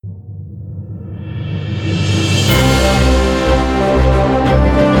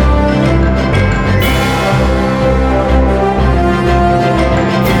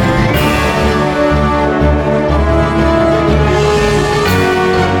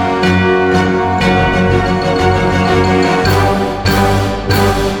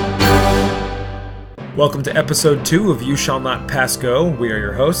Welcome to episode 2 of You Shall Not Pass Go. We are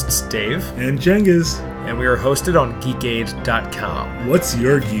your hosts, Dave. And Cengiz. And we are hosted on geekade.com. What's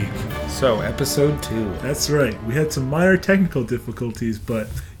your geek? So, episode 2. That's right. We had some minor technical difficulties, but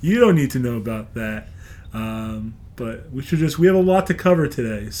you don't need to know about that. But we have a lot to cover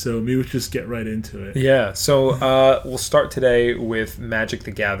today, so maybe we should just get right into it. Yeah, so we'll start today with Magic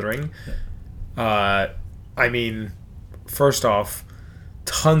the Gathering. First off,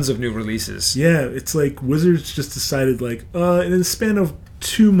 tons of new releases. Yeah, it's like Wizards just decided, in the span of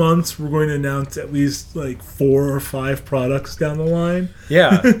 2 months, we're going to announce at least 4 or 5 products down the line.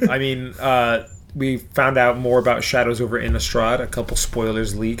 Yeah, we found out more about Shadows over Innistrad. A couple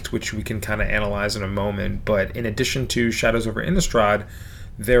spoilers leaked, which we can kind of analyze in a moment. But in addition to Shadows over Innistrad,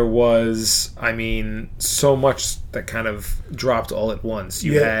 there was, so much that kind of dropped all at once.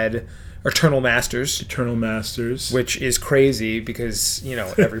 You had Eternal Masters, which is crazy because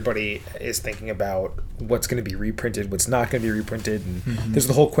everybody is thinking about what's going to be reprinted, what's not going to be reprinted, and there's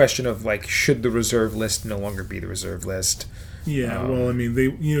the whole question of should the reserve list no longer be the reserve list? Yeah,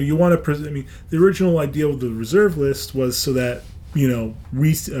 you want to. The original idea of the reserve list was so that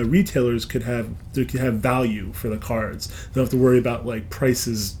retailers could have value for the cards. They don't have to worry about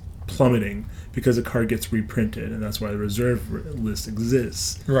prices plummeting because a card gets reprinted, and that's why the reserve list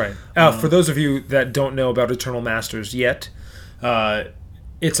exists. Right. For those of you that don't know about Eternal Masters yet,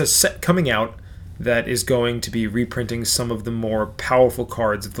 it's a set coming out that is going to be reprinting some of the more powerful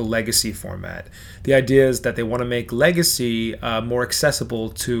cards of the Legacy format. The idea is that they want to make Legacy more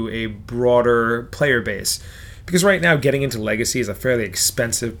accessible to a broader player base. Because right now, getting into Legacy is a fairly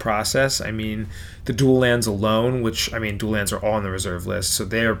expensive process. The dual lands alone, dual lands are all on the reserve list, so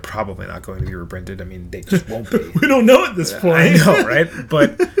they're probably not going to be reprinted. They just won't be. We don't know at this point. I know, right?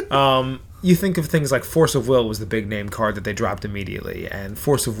 But you think of things like Force of Will was the big name card that they dropped immediately, and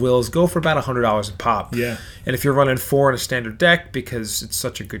Force of Wills go for about $100 a pop. Yeah. And if you're running 4 in a standard deck because it's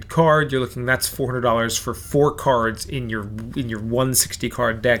such a good card, you're looking that's $400 for 4 cards in your 160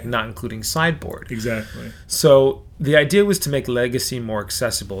 card deck, not including sideboard. Exactly. So the idea was to make Legacy more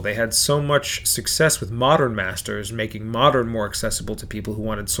accessible. They had so much success with Modern Masters, making Modern more accessible to people who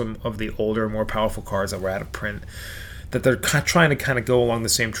wanted some of the older, more powerful cards that were out of print, that they're trying to kind of go along the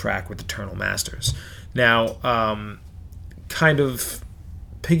same track with Eternal Masters. Now, kind of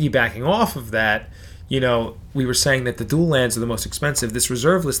piggybacking off of that, we were saying that the dual lands are the most expensive. This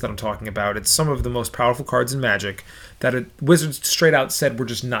reserve list that I'm talking about, it's some of the most powerful cards in Magic that Wizards straight out said we're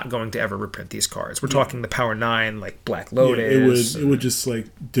just not going to ever reprint these cards. We're talking the Power 9, like Black Lotus. Yeah, it would just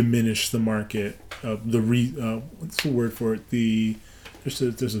diminish the market of the what's the word for it?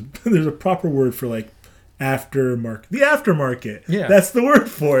 There's a proper word for aftermarket. The aftermarket. Yeah. That's the word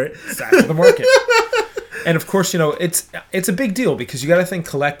for it. It's after the market. And of course, it's a big deal because you got to think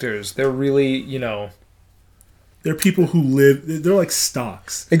collectors, they're really, they're people who live, they're like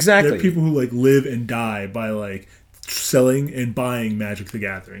stocks. Exactly. They're people who live and die by selling and buying Magic the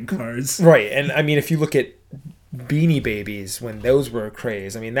Gathering cards. Right. And if you look at Beanie Babies, when those were a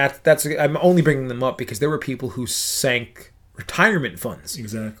craze, that's I'm only bringing them up because there were people who sank retirement funds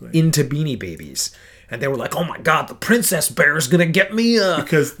into Beanie Babies. And they were like, oh my God, the Princess Bear is going to get me, going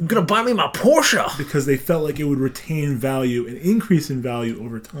to buy me my Porsche. Because they felt like it would retain value and increase in value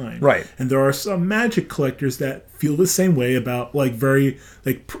over time. Right. And there are some Magic collectors that feel the same way about,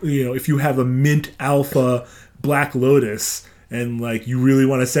 if you have a Mint Alpha Black Lotus and, you really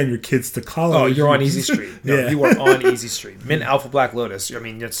want to send your kids to college. Oh, you're on Easy Street. No, yeah. You are on Easy Street. Mint Alpha Black Lotus,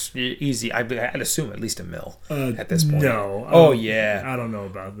 it's easy. I'd assume at least $1 million at this point. No. Yeah. I don't know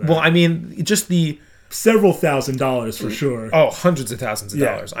about that. Well, just the... Several $1,000s for sure. Oh, hundreds of thousands of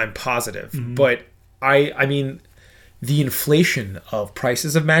dollars. I'm positive. Mm-hmm. But the inflation of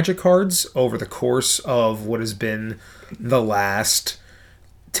prices of Magic cards over the course of what has been the last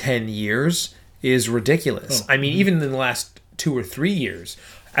 10 years is ridiculous. Even in the last 2 or 3 years,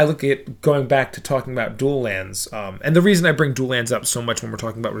 I look at going back to talking about dual lands. And the reason I bring dual lands up so much when we're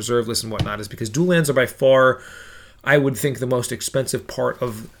talking about reserve lists and whatnot is because dual lands are by far, I would think, the most expensive part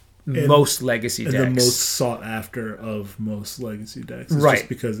of most Legacy decks. And the most sought after of most Legacy decks. Right. Just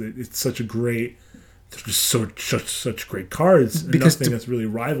because it's such a great... They're just such great cards. And because nothing that's really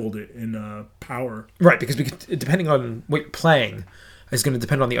rivaled it in power. Right, because depending on what you're playing is going to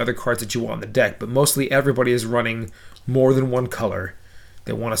depend on the other cards that you want in the deck. But mostly everybody is running more than one color.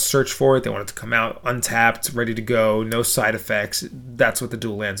 They want to search for it. They want it to come out untapped, ready to go, no side effects. That's what the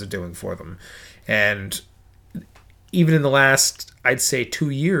dual lands are doing for them. And even in the last, I'd say 2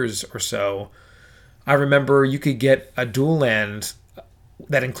 years or so, I remember you could get a dual land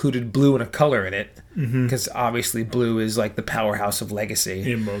that included blue and a color in it, because obviously blue is the powerhouse of Legacy.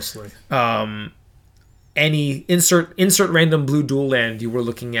 Yeah, mostly. any insert random blue dual land, you were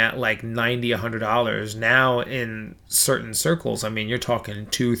looking at like $90-$100. Now in certain circles, I mean, you're talking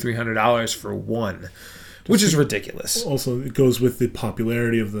 $200-$300 for one, which is ridiculous. Also, it goes with the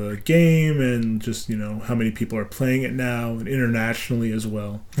popularity of the game and just, how many people are playing it now and internationally as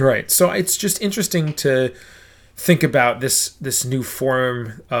well. Right. So it's just interesting to think about this new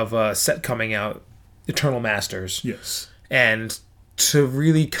form of a set coming out, Eternal Masters. Yes. And to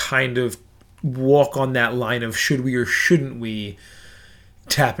really kind of walk on that line of should we or shouldn't we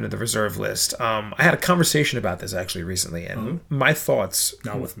tap into the reserve list. I had a conversation about this actually recently, and my thoughts...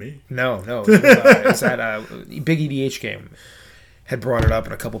 Not with me. No. It's at a big EDH game. Had brought it up,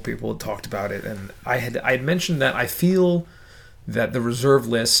 and a couple people had talked about it, and I had mentioned that I feel that the reserve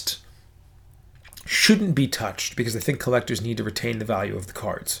list shouldn't be touched because I think collectors need to retain the value of the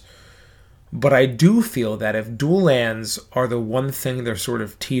cards. But I do feel that if dual lands are the one thing they're sort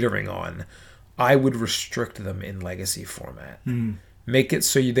of teetering on, I would restrict them in Legacy format. Make it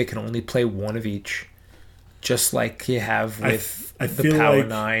so they can only play one of each, just like you have with the Power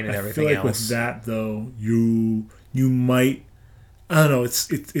 9 and everything else. I feel like with that, though, you might... I don't know,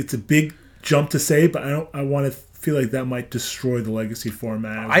 it's a big jump to say, but I want to feel like that might destroy the Legacy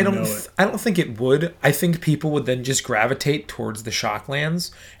format. I don't think it would. I think people would then just gravitate towards the shock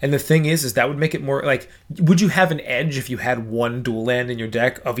lands. And the thing is that would make it more like, would you have an edge if you had one dual land in your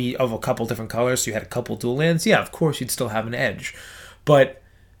deck of a couple different colors? So you had a couple dual lands. Yeah, of course you'd still have an edge, but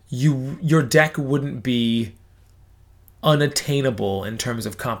your deck wouldn't be unattainable in terms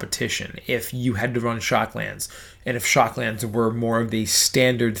of competition if you had to run shocklands, and if shocklands were more of the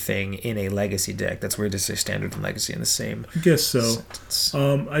standard thing in a Legacy deck. That's weird to say standard and Legacy in the same. I guess so.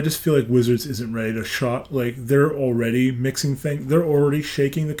 I just feel like Wizards isn't ready to shock. Like, they're already mixing things. They're already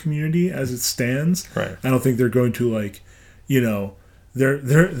shaking the community as it stands. Right. I don't think they're going to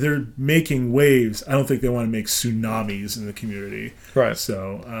They're making waves. I don't think they want to make tsunamis in the community. Right.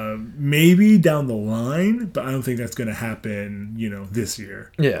 So maybe down the line, but I don't think that's going to happen, this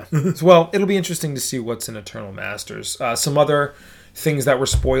year. Yeah. Well, it'll be interesting to see what's in Eternal Masters. Some other things that were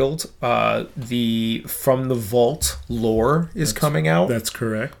spoiled. The From the Vault lore is coming out. That's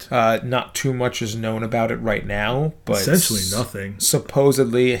correct. Not too much is known about it right now, but essentially nothing.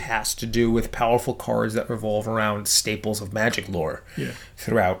 Supposedly it has to do with powerful cards that revolve around staples of Magic lore. Yeah.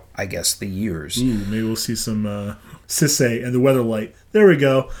 Throughout, I guess, the years. Ooh, maybe we'll see some Sisay and the Weatherlight. There we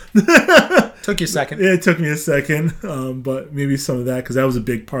go. Took you a second. Yeah, it took me a second, but maybe some of that, because that was a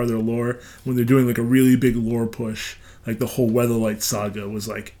big part of their lore when they're doing like a really big lore push. Like the whole Weatherlight saga was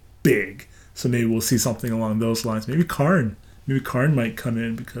like big, so maybe we'll see something along those lines. Maybe Karn might come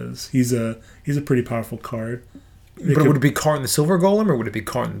in because he's a pretty powerful card. But would it be Karn the Silver Golem, or would it be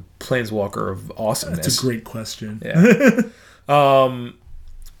Karn Planeswalker of Awesomeness? That's a great question. Yeah.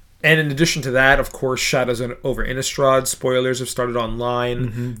 And in addition to that, of course, Shadows over Innistrad spoilers have started online.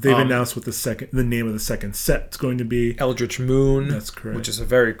 Mm-hmm. They've announced what the name of the second set is going to be. Eldritch Moon. That's correct. Which is a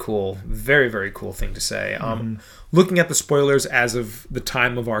very cool, very, very cool thing to say. Looking at the spoilers as of the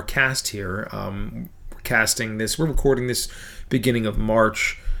time of our cast here, we're recording this beginning of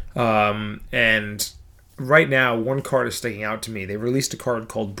March, and right now one card is sticking out to me. They released a card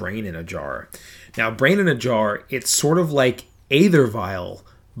called Brain in a Jar. Now, Brain in a Jar, it's sort of like Aether Vial,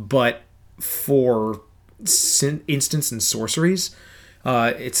 but for instants and sorceries.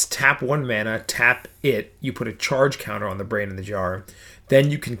 It's tap 1 mana, tap it, you put a charge counter on the Brain in the Jar. Then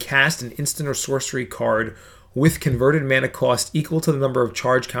you can cast an instant or sorcery card with converted mana cost equal to the number of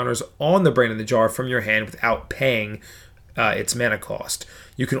charge counters on the Brain in the Jar from your hand without paying its mana cost.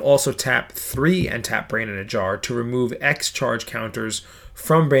 You can also tap 3 and tap Brain in a Jar to remove X charge counters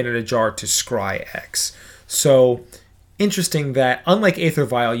from Brain in a Jar to scry X. So, interesting that, unlike Aether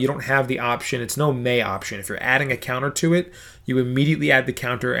Vial, you don't have the option, it's no may option. If you're adding a counter to it, you immediately add the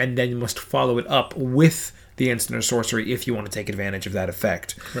counter, and then you must follow it up with the instant or sorcery if you want to take advantage of that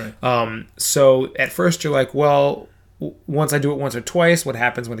effect. Right. So at first you're like, well, once I do it once or twice, what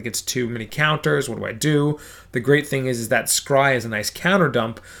happens when it gets too many counters? What do I do? The great thing is that Scry is a nice counter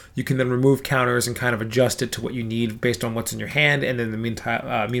dump. You can then remove counters and kind of adjust it to what you need based on what's in your hand, and in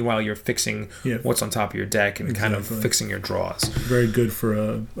the meanwhile you're fixing what's on top of your deck and kind of fixing your draws. Very good for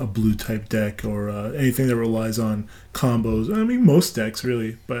a blue type deck or anything that relies on combos. I mean, most decks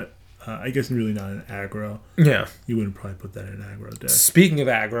really, but I guess really not an aggro. Yeah. You wouldn't probably put that in an aggro deck. Speaking of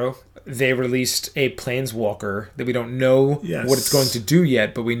aggro, they released a Planeswalker that we don't know what it's going to do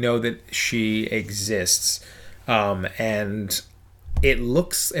yet, but we know that she exists. And it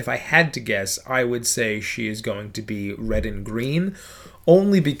looks, if I had to guess, I would say she is going to be red and green,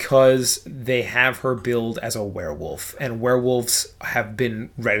 only because they have her build as a werewolf, and werewolves have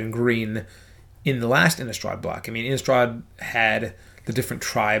been red and green in the last Innistrad block. I mean, Innistrad had the different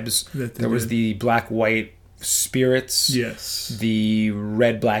tribes. There was the black-white spirits. Yes. The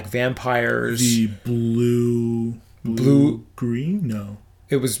red-black vampires. The blue-green? No.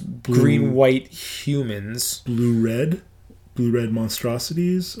 It was green-white humans. Blue-red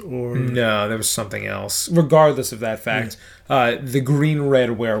monstrosities? Or no, there was something else. Regardless of that fact, the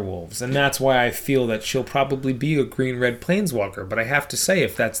green-red werewolves. And that's why I feel that she'll probably be a green-red planeswalker. But I have to say,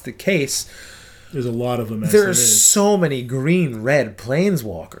 if that's the case, there's a lot of them. There are so many green-red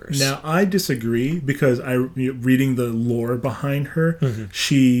planeswalkers. Now, I disagree because reading the lore behind her,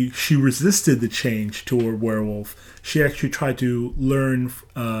 she resisted the change to a werewolf. She actually tried to learn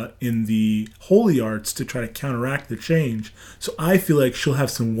in the holy arts to try to counteract the change. So I feel like she'll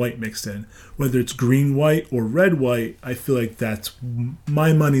have some white mixed in. Whether it's green-white or red-white, I feel like that's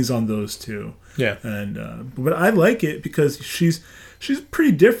my money's on those two. Yeah. And but I like it because she's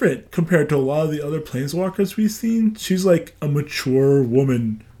pretty different compared to a lot of the other planeswalkers we've seen. She's like a mature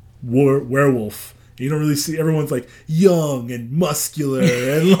woman werewolf. You don't really see, everyone's like young and muscular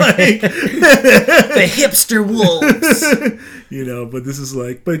and like the hipster wolves. You know, but this is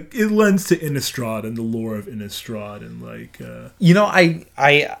like, but it lends to Innistrad and the lore of Innistrad and like you know,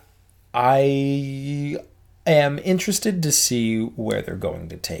 I am interested to see where they're going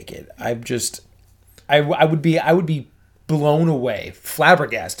to take it. I would be blown away,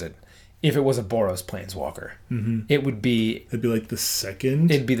 flabbergasted, if it was a Boros planeswalker. It'd be like the second.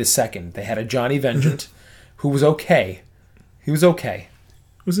 It'd be the second. They had a Johnny Vengeant, who was okay. He was okay.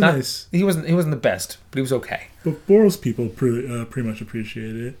 Nice. He wasn't the best, but he was okay. But Boros people pretty much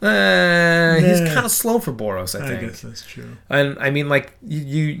appreciate it. He's kind of slow for Boros, I think. I guess that's true. And I mean, like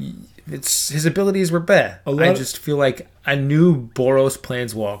it's his abilities were bad. I just feel like a new Boros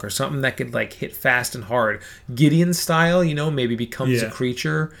planeswalker, something that could like hit fast and hard, Gideon style. You know, maybe becomes a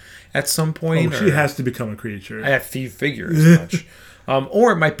creature at some point. She has to become a creature. I figure as much.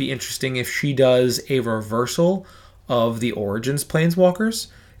 Or it might be interesting if she does a reversal of the Origins planeswalkers.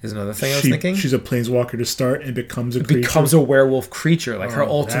 Is another thing I was thinking. She's a planeswalker to start and becomes a creature. Becomes a werewolf creature. Like her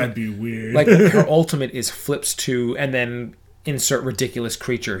ultimate. That'd be weird. Like her ultimate is flips to and then insert ridiculous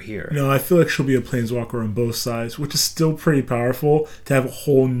creature here. No, I feel like she'll be a planeswalker on both sides, which is still pretty powerful to have a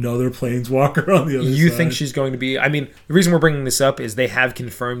whole nother planeswalker on the other side. You think she's going to be... I mean, the reason we're bringing this up is they have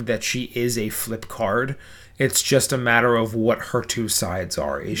confirmed that she is a flip card. It's just a matter of what her two sides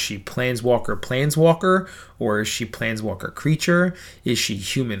are. Is she planeswalker, or is she planeswalker creature? Is she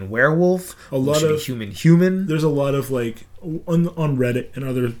human werewolf? Human? There's a lot of like on Reddit and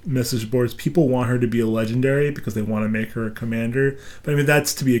other message boards, people want her to be a legendary because they want to make her a commander. But I mean,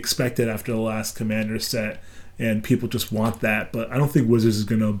 that's to be expected after the last commander set, and people just want that. But I don't think Wizards is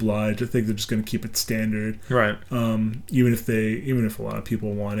going to oblige. I think they're just going to keep it standard, right? Even if a lot of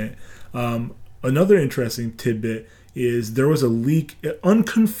people want it. Another interesting tidbit is there was a leak, an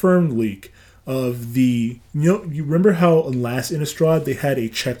unconfirmed leak of the, you remember how in last Innistrad they had a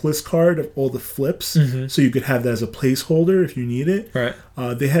checklist card of all the flips, so you could have that as a placeholder if you need it. Right.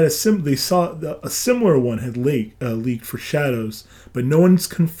 They had they saw a similar one had leaked for Shadows, but no one's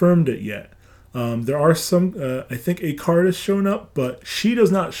confirmed it yet. There are some, I think a card has shown up, but she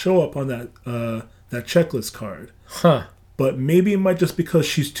does not show up on that checklist card. Huh. But maybe it might just because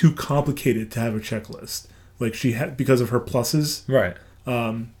she's too complicated to have a checklist. Like because of her pluses. Right.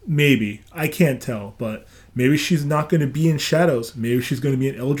 Maybe. I can't tell. But maybe she's not going to be in Shadows. Maybe she's going to be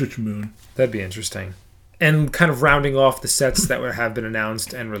in Eldritch Moon. That'd be interesting. And kind of rounding off the sets that would have been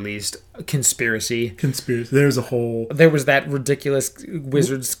announced and released, Conspiracy. There was that ridiculous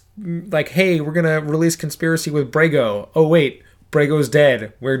Wizards, like, hey, we're going to release Conspiracy with Brago. Oh, wait. Brago's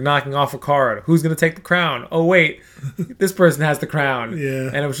dead. We're knocking off a card. Who's going to take the crown? Oh, wait. This person has the crown. Yeah.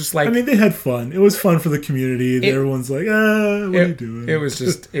 And it was just like... I mean, they had fun. It was fun for the community. Everyone's like, what are you doing? It was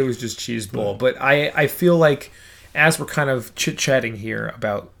just cheeseball. But I feel like as we're kind of chit-chatting here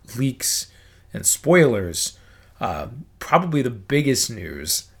about leaks and spoilers, probably the biggest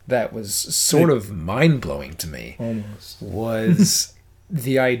news that was sort of mind-blowing to me was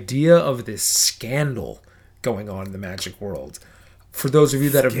the idea of this scandal going on in the Magic world. For those of you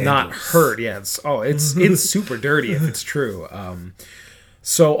that have not heard, it's super dirty if it's true.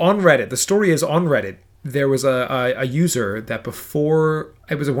 So on Reddit, the story is on Reddit, there was a user that before,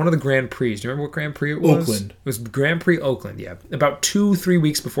 it was one of the Grand Prix. Do you remember what Grand Prix it was? Oakland. It was Grand Prix Oakland, yeah. About 2-3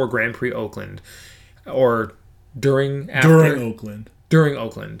 weeks before Grand Prix Oakland, or during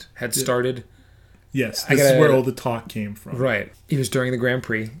Oakland had started. Yes, this is where all the talk came from. Right. It was during the Grand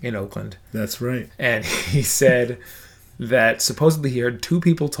Prix in Oakland. That's right. And he said that supposedly he heard two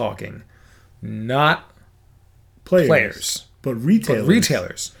people talking, not players, but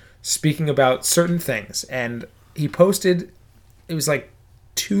retailers. speaking about certain things. And he posted, it was like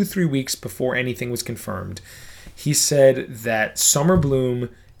 2-3 weeks before anything was confirmed. He said that Summer Bloom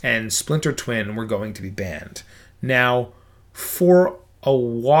and Splinter Twin were going to be banned. Now, for a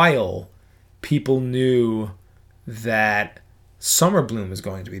while, people knew that Summer Bloom was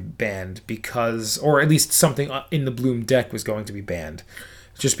going to be banned because, or at least something in the Bloom deck was going to be banned,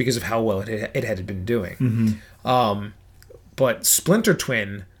 just because of how well it had been doing. But Splinter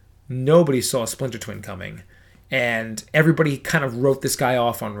Twin, nobody saw Splinter Twin coming. And everybody kind of wrote this guy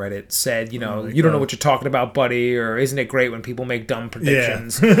off on Reddit, said, you don't know what you're talking about, buddy, or isn't it great when people make dumb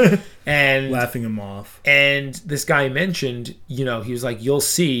predictions? Yeah. And laughing him off. And this guy mentioned, he was like, you'll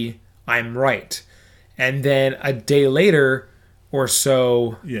see, I'm right. And then a day later or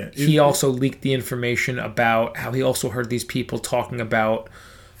so, he also leaked the information about how he also heard these people talking about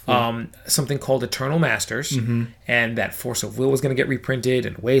something called Eternal Masters, and that Force of Will was going to get reprinted,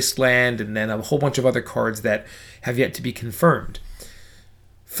 and Wasteland, and then a whole bunch of other cards that have yet to be confirmed.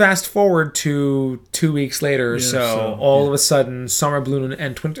 Fast forward to 2 weeks later or so, all of a sudden, Summer Bloom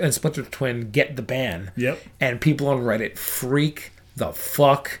and Splinter Twin get the ban. Yep. And people on Reddit freak the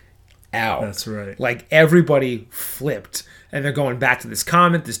fuck out. That's right. Like, everybody flipped. And they're going back to this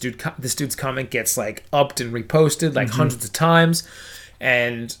comment. This dude's comment gets, like, upped and reposted, like, hundreds of times.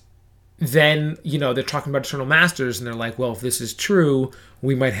 And then, they're talking about Eternal Masters, and they're like, well, if this is true,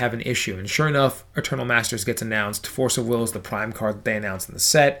 we might have an issue. And sure enough, Eternal Masters gets announced. Force of Will is the prime card that they announced in the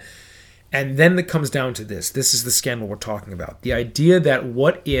set. And then it comes down to this. This is the scandal we're talking about. The idea that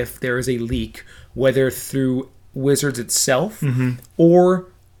what if there is a leak, whether through Wizards itself or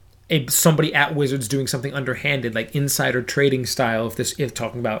somebody at Wizards doing something underhanded, like insider trading style, if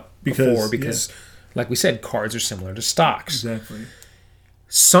talking about because like we said, cards are similar to stocks. Exactly.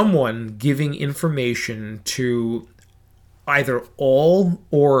 Someone giving information to either all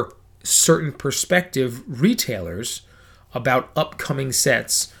or certain prospective retailers about upcoming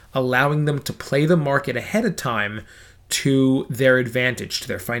sets, allowing them to play the market ahead of time to their advantage, to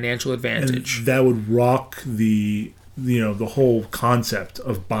their financial advantage. And that would rock the whole concept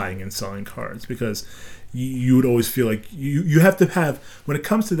of buying and selling cards, because you would always feel like you have to have, when it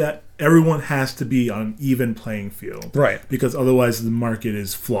comes to that, everyone has to be on an even playing field, right? Because otherwise the market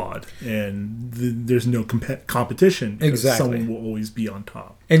is flawed and there's no competition, because someone will always be on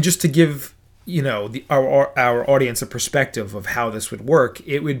top. And just to give our audience a perspective of how this would work,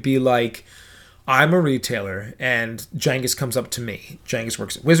 it would be like, I'm a retailer and Jengis comes up to me. Jengis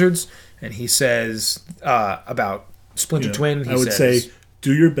works at Wizards, and he says about Splinter Twin. I would say,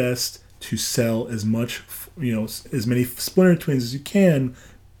 do your best to sell as much, as many Splinter Twins as you can,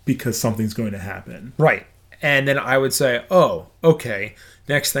 because something's going to happen. Right. And then I would say, oh, okay.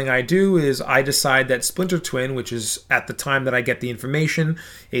 Next thing I do is I decide that Splinter Twin, which is at the time that I get the information,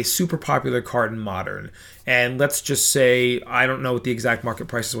 a super popular card in Modern. And let's just say, I don't know what the exact market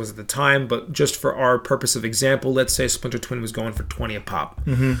prices was at the time, but just for our purpose of example, let's say Splinter Twin was going for 20 a pop.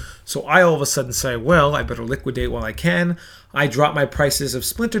 So I all of a sudden say, well, I better liquidate while I can. I drop my prices of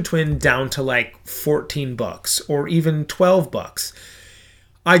Splinter Twin down to like $14 or even $12.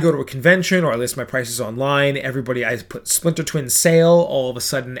 I go to a convention, or I list my prices online. I put Splinter Twin sale. All of a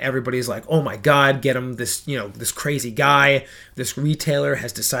sudden, everybody's like, "Oh my God, get him! This crazy guy, this retailer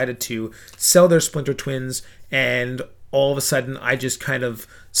has decided to sell their Splinter Twins." And all of a sudden, I just kind of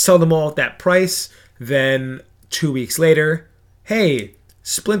sell them all at that price. Then 2 weeks later, hey,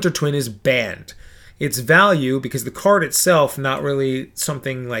 Splinter Twin is banned. Its value, because the card itself, not really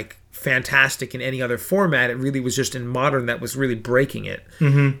something like fantastic in any other format, it really was just in Modern that was really breaking it.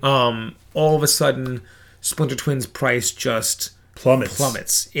 All of a sudden, Splinter Twin's price just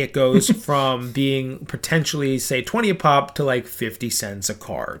plummets. It goes from being potentially, say, 20 a pop to like 50 cents a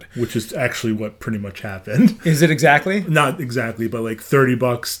card, which is Actually what pretty much happened. Is it exactly? Not exactly, but like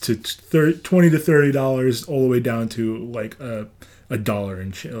 $30 to $20 to $30, all the way down to like $1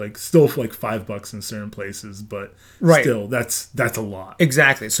 and like still like $5 in certain places, but still that's a lot.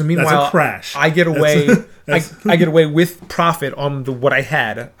 Exactly. So meanwhile, that's a crash. I get away. I get away with profit on what I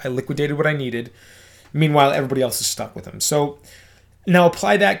had. I liquidated what I needed. Meanwhile, everybody else is stuck with them. So now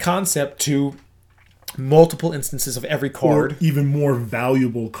apply that concept to multiple instances of every card, or even more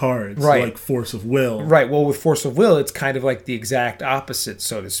valuable cards, like Force of Will. Right. Well, with Force of Will, it's kind of like the exact opposite,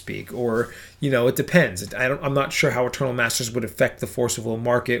 so to speak. Or it depends. I'm not sure how Eternal Masters would affect the Force of Will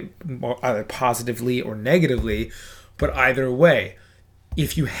market, either positively or negatively. But either way,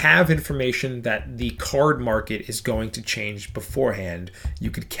 if you have information that the card market is going to change beforehand,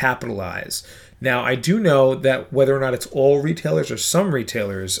 you could capitalize. Now, I do know that whether or not it's all retailers or some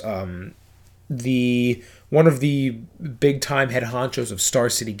retailers, the one of the big-time head honchos of Star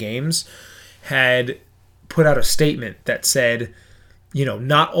City Games had put out a statement that said,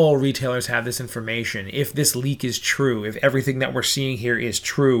 not all retailers have this information. If this leak is true, if everything that we're seeing here is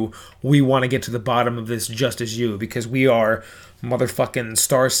true, we want to get to the bottom of this just as you, because we are motherfucking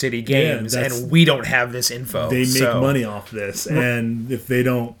Star City Games, and we don't have this info. They make money off this, and if they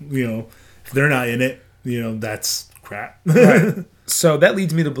don't, if they're not in it, that's crap. Right. So that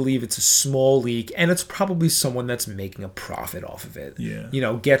leads me to believe it's a small leak, and it's probably someone that's making a profit off of it. Yeah.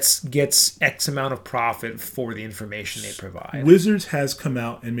 Gets X amount of profit for the information they provide. Wizards has come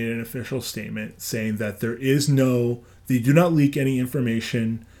out and made an official statement saying that they do not leak any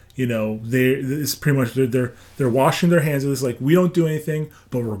information. It's pretty much they're washing their hands of this. Like, we don't do anything,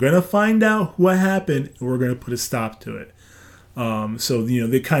 but we're gonna find out what happened, and we're gonna put a stop to it. So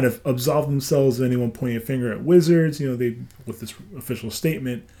they kind of absolve themselves of anyone pointing a finger at Wizards. They with this official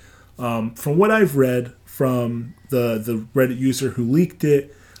statement. From what I've read from the Reddit user who leaked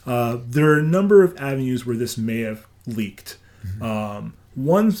it, there are a number of avenues where this may have leaked. Mm-hmm.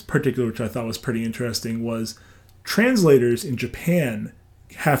 One particular which I thought was pretty interesting was translators in Japan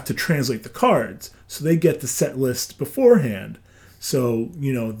have to translate the cards, so they get the set list beforehand. So,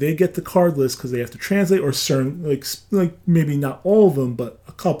 they get the card list because they have to translate, or certain, like maybe not all of them, but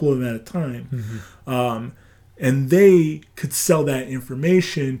a couple of them at a time. Mm-hmm. And they could sell that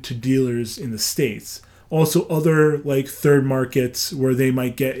information to dealers in the States. Also, other third markets where they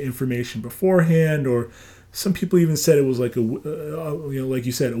might get information beforehand, or some people even said it was like like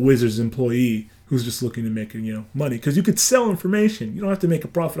you said, a Wizards employee who's just looking to make money, because you could sell information. You don't have to make a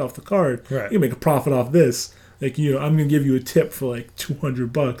profit off the card. Right. You can make a profit off this. I'm going to give you a tip for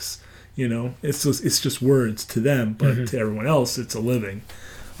 $200. It's just words to them, but mm-hmm. to everyone else, it's a living.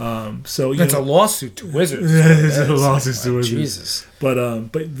 So it's a lawsuit to Wizards. It's a lawsuit to Wizards. Jesus.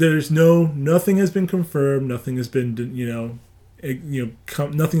 But there's nothing has been confirmed. Nothing has been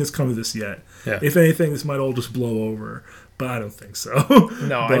nothing has come of this yet. Yeah. If anything, this might all just blow over. But I don't think so.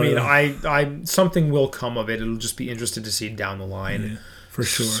 No, but, I something will come of it. It'll just be interesting to see down the line. Yeah, for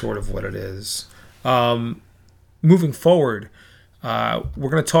sure. Sort of what it is. Moving forward, we're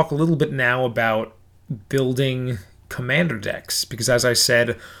going to talk a little bit now about building Commander decks, because as I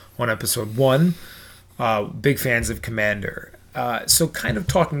said on episode 1, big fans of Commander. So kind of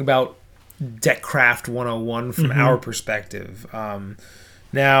talking about Deckcraft 101 from mm-hmm. our perspective.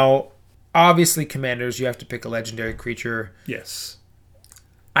 Now, obviously, Commanders, you have to pick a legendary creature. Yes.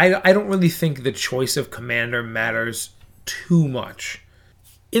 I don't really think the choice of Commander matters too much.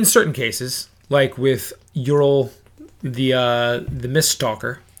 In certain cases, like with Ural, the Mist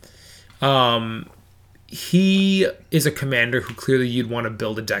Stalker, he is a commander who clearly you'd want to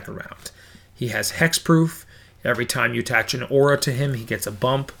build a deck around. He has hexproof. Every time you attach an aura to him, he gets a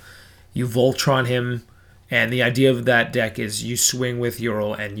bump. You Voltron him, and the idea of that deck is you swing with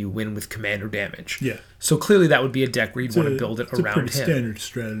Ural and you win with commander damage. Yeah. So clearly that would be a deck where you'd want to build it around him. It's a pretty standard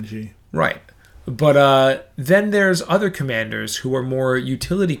strategy. Right. But then there's other commanders who are more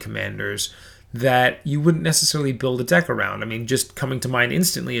utility commanders that you wouldn't necessarily build a deck around. I mean, just coming to mind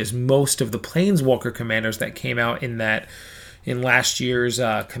instantly is most of the Planeswalker commanders that came out in last year's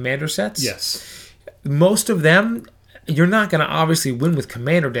commander sets. Yes. Most of them, you're not going to obviously win with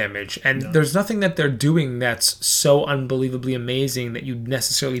commander damage, and there's nothing that they're doing that's so unbelievably amazing that you'd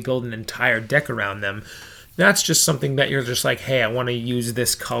necessarily build an entire deck around them. That's just something that you're just like, hey, I want to use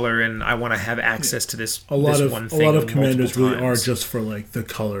this color and I want to have access to this one thing. A lot of commanders really are just for the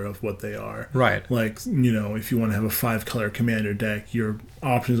color of what they are. Right. If you want to have a 5-color commander deck, your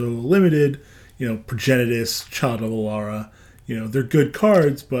options are a little limited. Progenitus, Child of Alara, they're good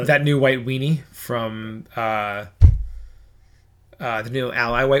cards, but that new white weenie from the new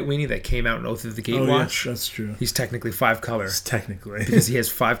ally white weenie that came out in Oath of the Gatewatch. Yes, that's true. He's technically 5-color. Technically. Because he has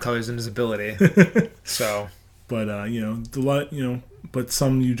 5 colors in his ability. So, but but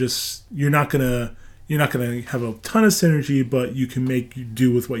some you're not gonna have a ton of synergy, but you can make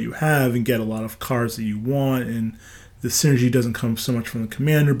do with what you have and get a lot of cards that you want, and the synergy doesn't come so much from the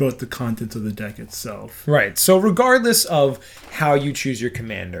commander, but the contents of the deck itself. Right. So regardless of how you choose your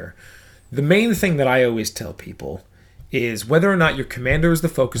commander, the main thing that I always tell people is whether or not your commander is the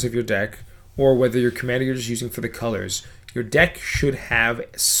focus of your deck, or whether your commander you're just using for the colors, your deck should have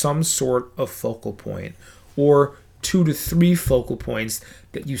some sort of focal point, or 2 to 3 focal points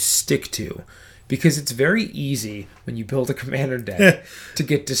that you stick to. Because it's very easy when you build a commander deck to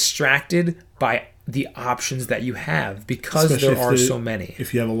get distracted by the options that you have because Especially there are so many.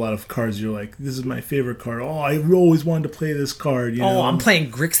 If you have a lot of cards, you're like, this is my favorite card. Oh, I always wanted to play this card. You know? I'm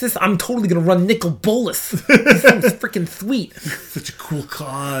playing Grixis. I'm totally going to run Nicol Bolas. This sounds freaking sweet. Such a cool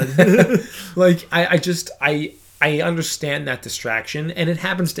card. Like, I understand that distraction, and it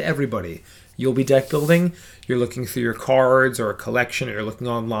happens to everybody. You'll be deck building, you're looking through your cards or a collection, or you're looking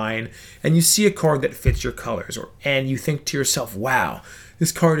online, and you see a card that fits your colors, and you think to yourself, wow,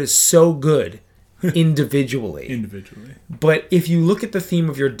 this card is so good individually. But if you look at the theme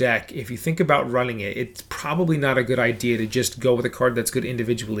of your deck, if you think about running it, it's probably not a good idea to just go with a card that's good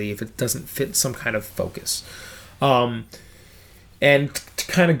individually if it doesn't fit some kind of focus. And to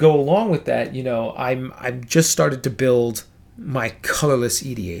kind of go along with that, you know, I'm just started to build my colorless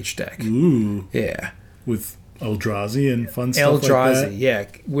EDH deck. Ooh. Yeah. With Eldrazi and fun stuff like that? Eldrazi, yeah.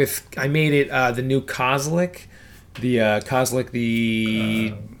 I made it the new Kozilek. The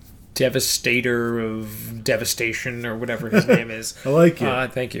Devastator of Devastation, or whatever his name is. I like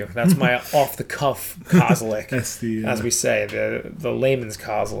it. Thank you. That's my off-the-cuff Kozilek. That's the... as we say, the layman's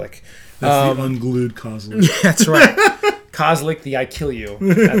Kozilek. That's the unglued Kozilek. That's right. Kozilek, the I kill you.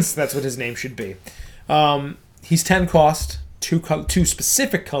 That's what his name should be. He's 10 cost, two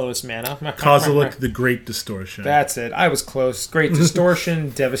specific colorless mana. Kozilek, the Great Distortion. That's it. I was close. Great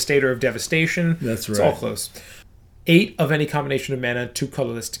Distortion, Devastator of Devastation. That's right. It's all close. 8 of any combination of mana, 2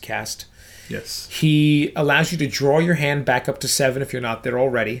 colorless to cast. Yes. He allows you to draw your hand back up to 7 if you're not there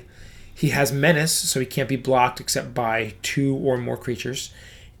already. He has Menace, so he can't be blocked except by 2 or more creatures.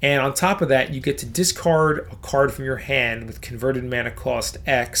 And on top of that, you get to discard a card from your hand with converted mana cost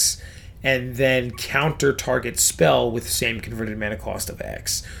X, and then counter target spell with the same converted mana cost of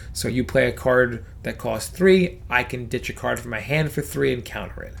X. So you play a card that costs 3, I can ditch a card from my hand for 3 and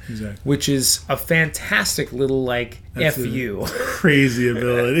counter it. Exactly. Which is a fantastic little, like, That's FU. Crazy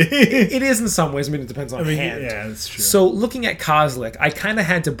ability. It is in some ways. I mean, it depends on hand. Yeah, that's true. So looking at Kozilek, I kind of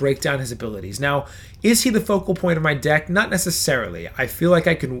had to break down his abilities. Now, is he the focal point of my deck? Not necessarily. I feel like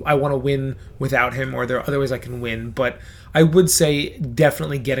I want to win without him, or there are other ways I can win, but I would say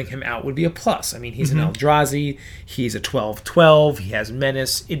definitely getting him out would be a plus. I mean, he's an Eldrazi, he's a 12/12, he has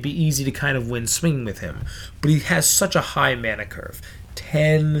Menace. It'd be easy to kind of win swinging with him. But he has such a high mana curve.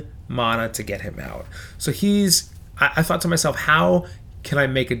 10 mana to get him out. So I thought to myself, how can I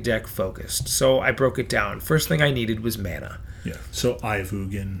make a deck focused? So I broke it down. First thing I needed was mana. Yeah, so I have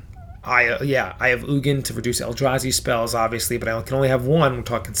Ugin. I have Ugin to reduce Eldrazi spells, obviously, but I can only have one. We're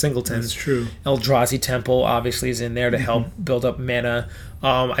talking singletons. That's true. Eldrazi Temple, obviously, is in there to help build up mana.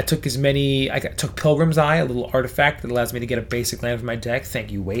 I took took Pilgrim's Eye, a little artifact that allows me to get a basic land for my deck.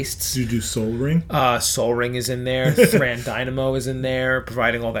 Thank you, Wastes. Did you do Soul Ring? Soul Ring is in there. Thran Dynamo is in there,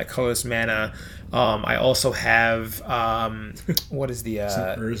 providing all that colorless mana. I also have what is the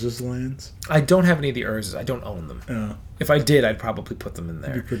Urza's lands? I don't have any of the Urzas. I don't own them. Oh. If I did, I'd probably put them in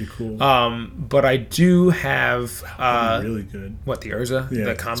there. That'd be pretty cool. But I do have really good. What, the Urza? Yeah,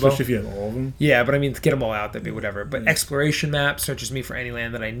 the combo? especially if you have all of them. Yeah, but I mean, to get them all out, that'd be whatever. But Exploration Map searches me for any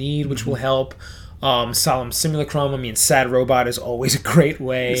land that I need, which will help. Solemn Simulacrum, I mean, Sad Robot is always a great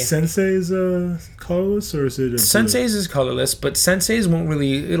way. Is Sensei's colorless, or is it? Sensei's is colorless, but Sensei's won't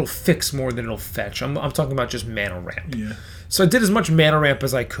really. It'll fix more than it'll fetch. I'm talking about just mana ramp. Yeah. So I did as much mana ramp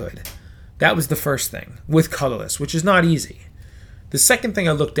as I could. That was the first thing with colorless, which is not easy. The second thing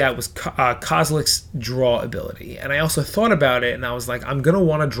I looked at was Kozilek's draw ability, and I also thought about it, and I was like, I'm gonna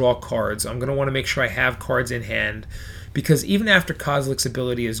want to draw cards. I'm gonna want to make sure I have cards in hand, because even after Kozilek's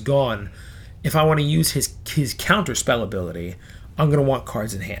ability is gone, if I want to use his counter spell ability, I'm going to want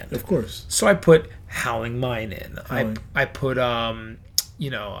cards in hand. Of course. So I put Howling Mine in. I put,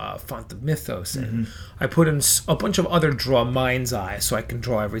 Font of Mythos in. I put in a bunch of other draw Mind's Eye, so I can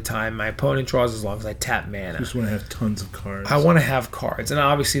draw every time my opponent draws as long as I tap mana. You just want to have tons of cards. I want to have cards. And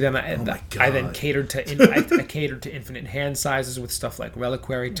obviously then I then catered to I catered to infinite hand sizes with stuff like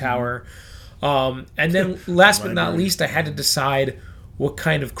Reliquary Tower. And then last but not least, I had to decide what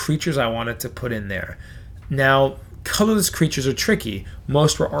kind of creatures I wanted to put in there. Now, colorless creatures are tricky.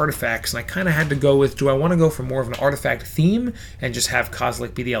 Most were artifacts, and I kind of had to go with, do I want to go for more of an artifact theme and just have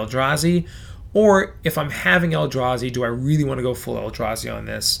Kozilek be the Eldrazi? Or if I'm having Eldrazi, do I really want to go full Eldrazi on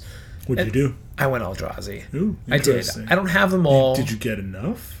this? What'd you do? I went Eldrazi. Ooh, I did. I don't have them all. Did you get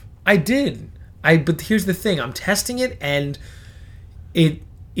enough? I did. But here's the thing. I'm testing it, and it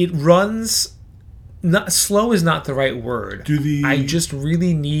runs... Not slow is not the right word. I just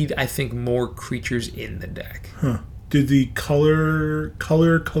really need, I think, more creatures in the deck. Huh. Did the colorless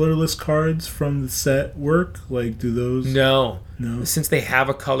cards from the set work? Like, do those? No. No. Since they have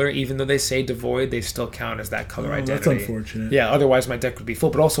a color, even though they say devoid, they still count as that color identity. That's unfortunate. Yeah, otherwise my deck would be full.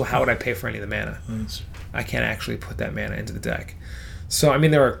 But also, how would I pay for any of the mana? I can't actually put that mana into the deck. So, I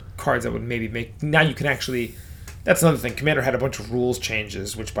mean, there are cards that would maybe make... Now you can actually... That's another thing. Commander had a bunch of rules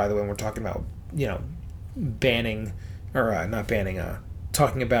changes, which, by the way, when we're talking about, banning... Or, not banning,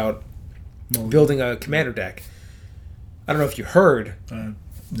 talking about building a Commander deck. I don't know if you heard, no.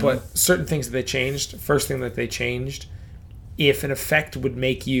 But certain things that they changed. First thing that they changed, if an effect would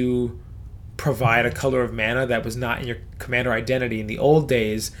make you provide a color of mana that was not in your Commander identity, in the old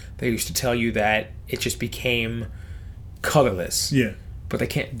days, they used to tell you that it just became colorless. Yeah. But they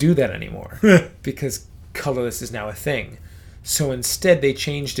can't do that anymore because colorless is now a thing. So instead, they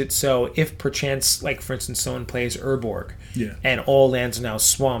changed it so if perchance, like for instance, someone plays Urborg, and all lands are now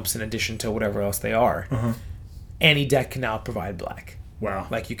swamps in addition to whatever else they are, any deck can now provide black. Wow.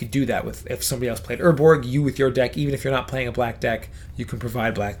 Like you could do that with if somebody else played Urborg, you with your deck, even if you're not playing a black deck, you can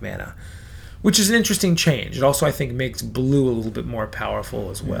provide black mana. Which is an interesting change. It also, I think, makes blue a little bit more powerful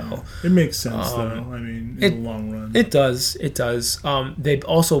as well. Yeah. It makes sense, though. I mean, in the long run. It does. It does. They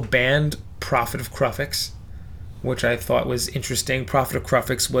also banned Prophet of Kruphix, which I thought was interesting. Prophet of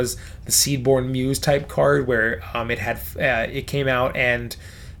Kruphix was the Seedborn Muse type card where it came out and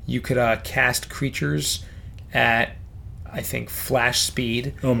you could cast creatures at, I think, flash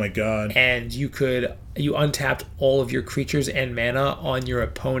speed. Oh my god. And you untapped all of your creatures and mana on your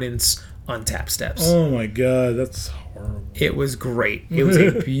opponent's untap steps. Oh my god, that's horrible. It was great. It was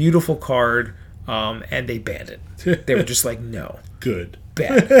a beautiful card, and they banned it. They were just like, no. Good.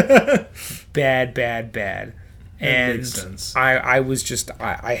 Bad. bad. And makes sense. I was just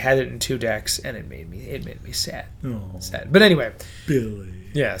I had it in 2 decks, and it made me sad. Oh. Sad. But anyway. Billy.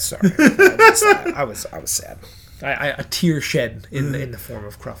 Yeah, sorry. I was sad. A tear shed in the form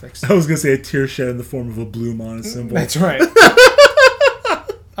of Kruphix. I was gonna say a tear shed in the form of a blue mana symbol. That's right.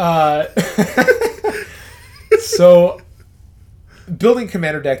 So, building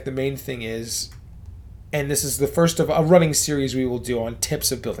Commander deck, the main thing is, and this is the first of a running series we will do on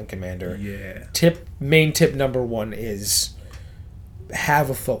tips of building Commander. Yeah. Main tip number 1 is have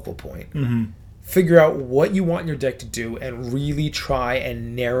a focal point. Mm-hmm. Figure out what you want your deck to do and really try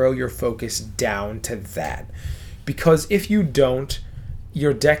and narrow your focus down to that. Because if you don't,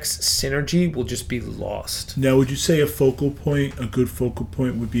 your deck's synergy will just be lost. Now, would you say a good focal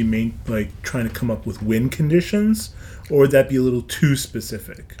point would be trying to come up with win conditions? Or would that be a little too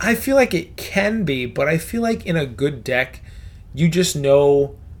specific? I feel like it can be, but I feel like in a good deck, you just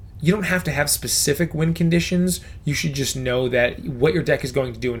know... You don't have to have specific win conditions. You should just know that what your deck is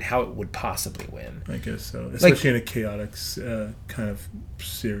going to do and how it would possibly win. I guess so. Especially in a chaotic kind of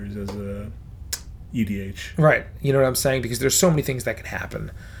series as a EDH. Right. You know what I'm saying? Because there's so many things that can happen.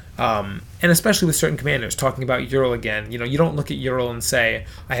 And especially with certain commanders, talking about Ural again, you don't look at Ural and say,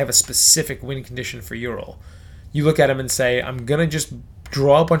 I have a specific win condition for Ural. You look at him and say, I'm going to just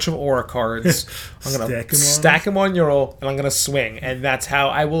draw a bunch of aura cards, I'm going to stack them on Ural, and I'm going to swing. And that's how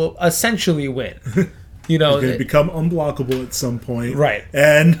I will essentially win. You're going to become unblockable at some point. Right.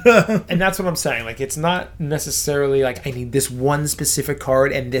 And and that's what I'm saying. Like, it's not necessarily like, I need this one specific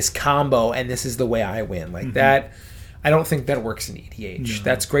card and this combo, and this is the way I win. Like, that, I don't think that works in EDH. No.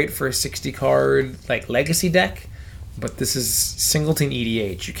 That's great for a 60-card, like, legacy deck, but this is singleton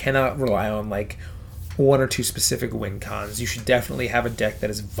EDH. You cannot rely on, like, 1 or 2 specific win cons. You should definitely have a deck that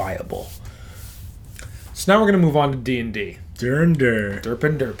is viable. So now we're going to move on to D&D.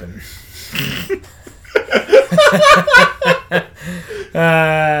 Derpin.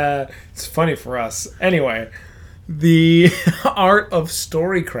 It's funny for us. Anyway, the art of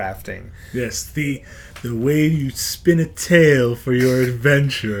story crafting. Yes, the way you spin a tale for your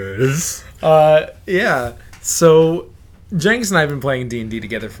adventures. Yeah. So Jenks and I have been playing D&D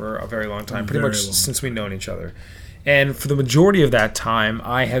together for a very long time, pretty much since we've known each other. And for the majority of that time,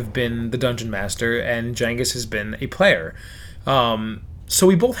 I have been the dungeon master, and Jengus has been a player. So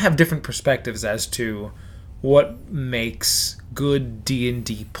we both have different perspectives as to what makes good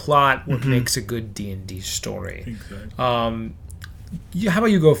D&D plot, what makes a good D&D story. Exactly. How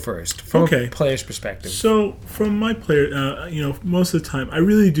about you go first, from a player's perspective? So, from my player, most of the time,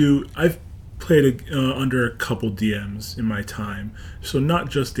 I've played under a couple DMs in my time. So, not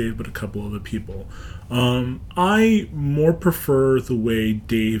just Dave, but a couple other people. I more prefer the way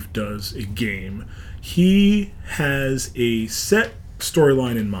Dave does a game. He has a set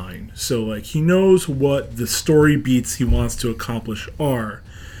storyline in mind. So, like, he knows what the story beats he wants to accomplish are.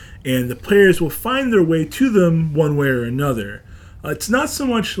 And the players will find their way to them one way or another. It's not so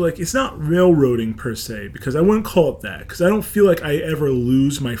much like it's not railroading per se, because I wouldn't call it that, because I don't feel like I ever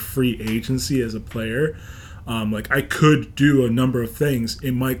lose my free agency as a player. Like I could do a number of things.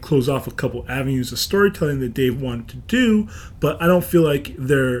 It might close off a couple avenues of storytelling that Dave wanted to do, but I don't feel like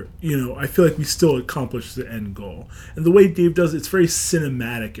they're, I feel like we still accomplished the end goal. And the way Dave does it, it's very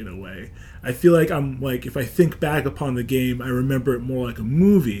cinematic in a way. I feel like if I think back upon the game, I remember it more like a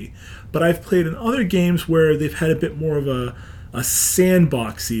movie. But I've played in other games where they've had a bit more of a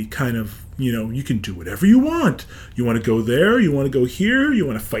sandboxy kind of, you can do whatever you want. You want to go there, you want to go here, you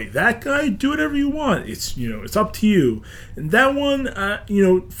want to fight that guy, do whatever you want. It's, it's up to you. And that one,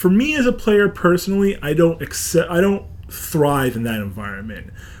 for me as a player personally, I don't thrive in that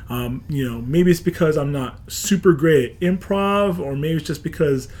environment. Maybe it's because I'm not super great at improv, or maybe it's just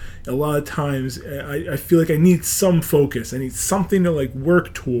because a lot of times I feel like I need some focus. I need something to like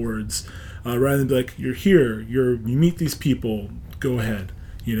work towards, rather than be like, you're here, you meet these people, go ahead.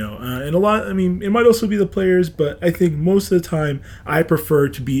 And a lot, it might also be the players, but I think most of the time I prefer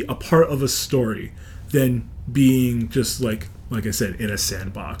to be a part of a story than being just like I said, in a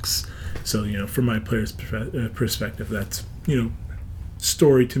sandbox. So, from my player's perspective, that's,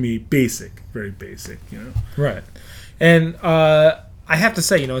 story to me, basic, very basic, Right. And I have to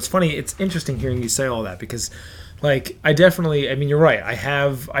say, it's funny, it's interesting hearing you say all that, because I definitely, you're right.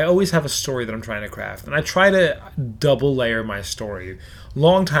 I always have a story that I'm trying to craft, and I try to double layer my story.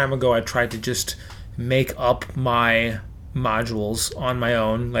 Long time ago, I tried to just make up my modules on my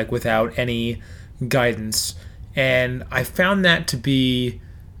own, without any guidance, and I found that to be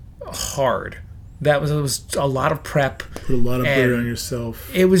hard. It was a lot of prep. Put a lot of burden on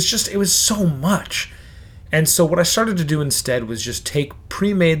yourself. It was so much. And so what I started to do instead was just take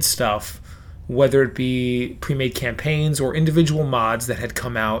pre-made stuff, whether it be pre-made campaigns or individual mods that had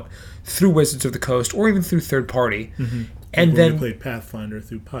come out through Wizards of the Coast or even through third party. Mm-hmm. And then we played Pathfinder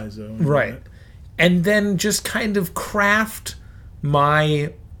through Paizo. Right. And then just kind of craft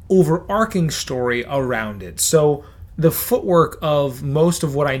my overarching story around it. So the footwork of most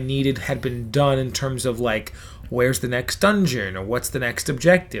of what I needed had been done in terms of where's the next dungeon or what's the next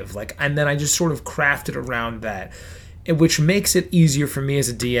objective. And then I just sort of crafted around that, which makes it easier for me as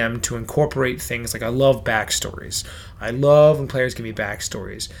a DM to incorporate things I love backstories. I love when players give me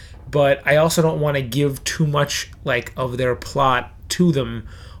backstories, but I also don't want to give too much of their plot to them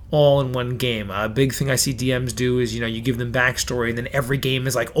all in one game. A big thing I see DMs do is, you give them backstory, and then every game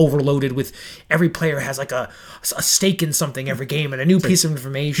is overloaded with every player has a stake in something every game and a new piece of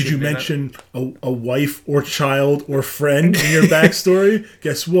information. Did you mention a wife or child or friend in your backstory?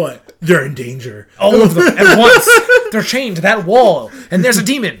 Guess what? They're in danger. All of them at once. They're chained to that wall, and there's a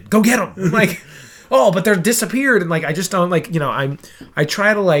demon. Go get them. Oh, but they're disappeared, and I just don't I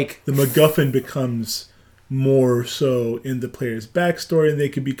try to the MacGuffin becomes more so in the player's backstory, and they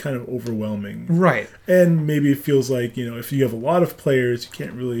can be kind of overwhelming. Right. And maybe it feels like, if you have a lot of players, you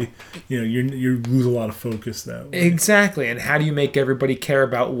can't really, you lose a lot of focus that way. Exactly. And how do you make everybody care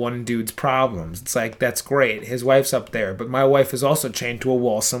about one dude's problems? It's that's great. His wife's up there, but my wife is also chained to a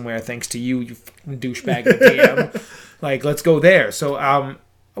wall somewhere thanks to you fucking douchebag at the DM. Let's go there. So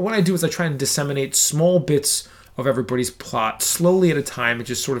what I do is I try and disseminate small bits of everybody's plot slowly at a time. It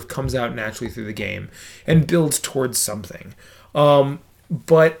just sort of comes out naturally through the game and builds towards something.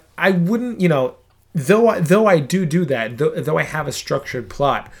 But I wouldn't, though I do that, though I have a structured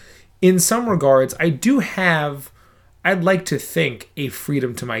plot, in some regards, I'd like to think, a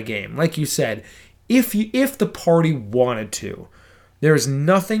freedom to my game. Like you said, if the party wanted to, there's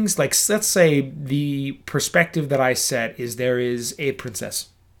nothing, let's say the perspective that I set is there is a princess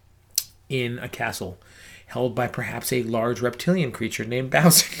in a castle held by perhaps a large reptilian creature named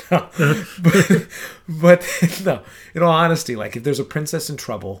Bowser. No. but no, in all honesty, if there's a princess in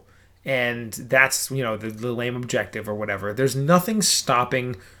trouble and that's, the lame objective or whatever, there's nothing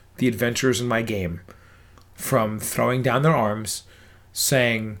stopping the adventurers in my game from throwing down their arms,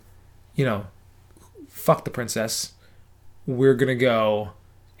 saying, fuck the princess. We're going to go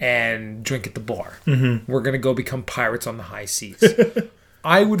and drink at the bar. Mm-hmm. We're going to go become pirates on the high seas.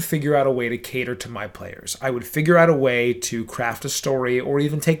 I would figure out a way to cater to my players. I would figure out a way to craft a story, or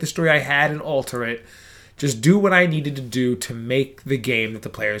even take the story I had and alter it. Just do what I needed to do to make the game that the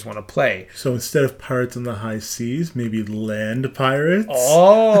players want to play. So instead of pirates on the high seas, maybe land pirates?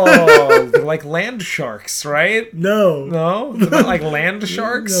 Oh, they're like land sharks, right? No. No? They're not like land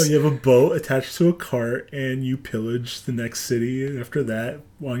sharks? No, you have a boat attached to a cart, and you pillage the next city after that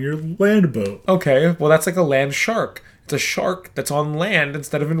on your land boat. Okay, well that's like a land shark. It's a shark that's on land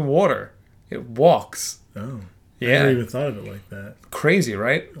instead of in water. It walks. Oh. I never even thought of it like that. Crazy,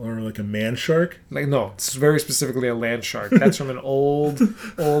 right? Or like a man shark? Like, no, it's very specifically a land shark. That's from an old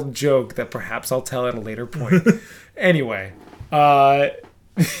joke that perhaps I'll tell at a later point. Anyway,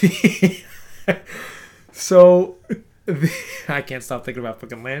 so I can't stop thinking about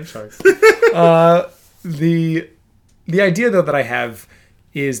fucking land sharks. The idea, though, that I have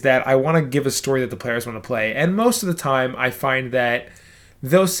is that I want to give a story that the players want to play. And most of the time, I find that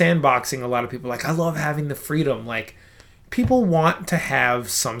though sandboxing, a lot of people are like, I love having the freedom. Like, people want to have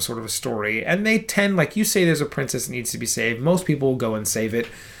some sort of a story. And they tend, like you say, there's a princess that needs to be saved. Most people will go and save it.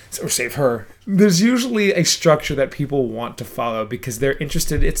 Or save her. There's usually a structure that people want to follow because they're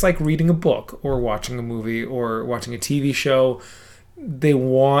interested. It's like reading a book or watching a movie or watching a TV show. The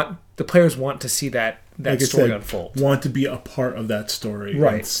players want to see that like story unfold. Want to be a part of that story,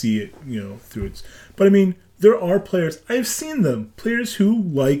 right? And see it, through its. But I mean, there are players. I've seen them. Players who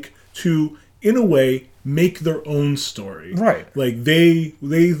like to, in a way, make their own story, right? Like they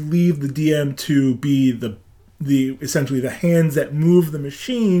leave the DM to be the essentially the hands that move the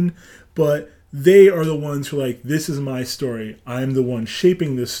machine, but they are the ones who are like, this is my story. I'm the one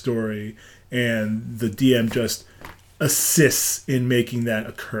shaping this story, and the DM just assists in making that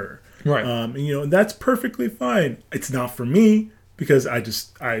occur. Right. And that's perfectly fine. It's not for me because I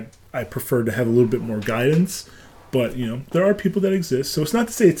prefer to have a little bit more guidance, but there are people that exist. So it's not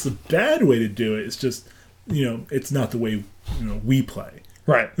to say it's a bad way to do it. It's just it's not the way we play.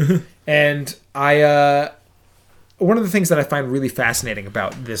 Right. And one of the things that I find really fascinating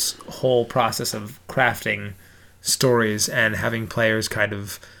about this whole process of crafting stories and having players kind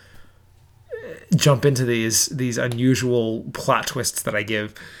of jump into these unusual plot twists that I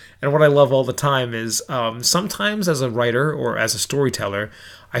give, and what I love all the time is sometimes as a writer or as a storyteller,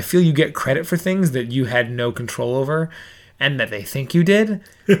 I feel you get credit for things that you had no control over and that they think you did,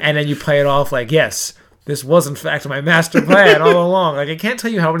 and then you play it off like, yes, this was in fact my master plan all along. Like, I can't tell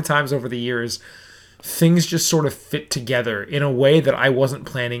you how many times over the years things just sort of fit together in a way that I wasn't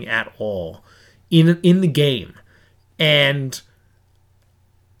planning at all in the game. And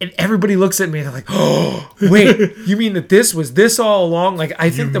everybody looks at me and they're like, oh, wait, you mean that this was this all along? Like,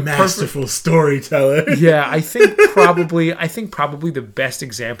 I think the masterful storyteller. Yeah, I think probably the best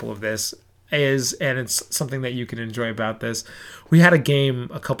example of this is, and it's something that you can enjoy about this. We had a game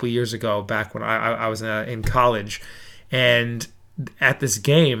a couple of years ago back when I was in college, and at this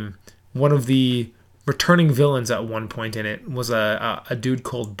game, one of the returning villains at one point in it was a dude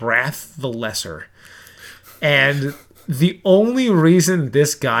called Brath the Lesser. And the only reason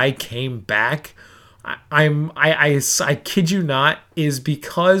this guy came back, I kid you not, is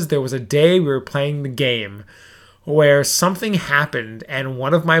because there was a day we were playing the game where something happened and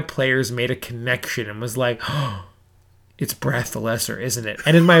one of my players made a connection and was like, oh, it's Brath the Lesser, isn't it?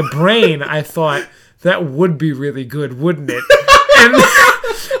 And in my brain, I thought, that would be really good, wouldn't it?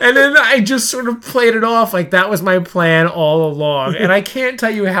 And then I just sort of played it off like that was my plan all along. And I can't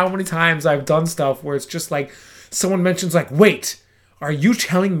tell you how many times I've done stuff where it's just like, someone mentions like, wait, are you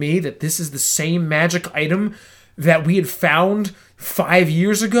telling me that this is the same magic item that we had found 5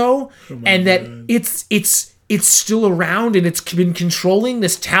 years ago? And that it's still around and it's been controlling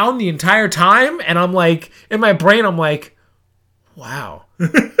this town the entire time? And I'm like, in my brain, I'm like, wow,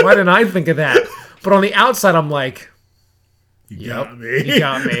 why didn't I think of that? But on the outside, I'm like, you got me.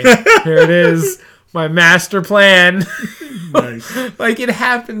 Here it is. My master plan. Nice. Like, it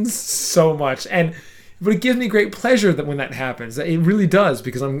happens so much. But it gives me great pleasure that when that happens. It really does,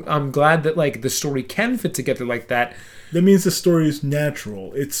 because I'm glad that like the story can fit together like that. That means the story is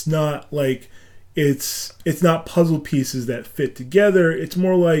natural. It's not like it's not puzzle pieces that fit together. It's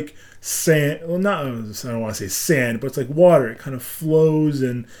more like sand. Well, I don't want to say sand, but it's like water. It kind of flows,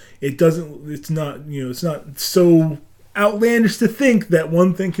 and it doesn't. It's not it's not so outlandish to think that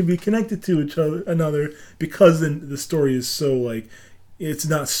one thing can be connected to another because the story is so like it's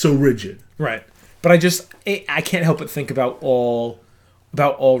not so rigid. Right. But I can't help but think about all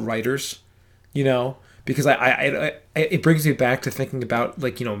writers, because it brings me back to thinking about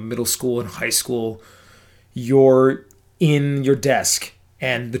like, middle school and high school. You're in your desk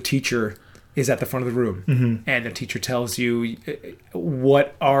and the teacher is at the front of the room, mm-hmm. and the teacher tells you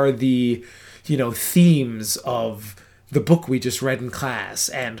what are the, themes of the book we just read in class,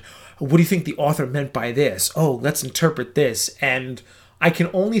 and what do you think the author meant by this? Oh, let's interpret this. And I can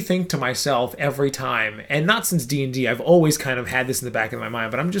only think to myself every time, and not since D&D, I've always kind of had this in the back of my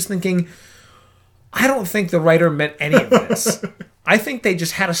mind, but I'm just thinking, I don't think the writer meant any of this. I think they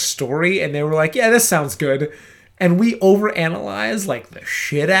just had a story and they were like, yeah, this sounds good. And we overanalyze like the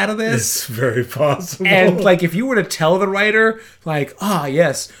shit out of this. It's very possible. And like if you were to tell the writer, like,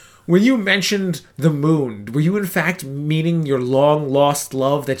 yes, when you mentioned the moon, were you in fact meaning your long lost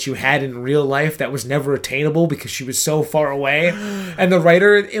love that you had in real life that was never attainable because she was so far away? And the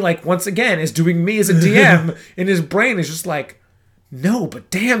writer, like, once again, is doing me as a DM in his brain is just like, no, but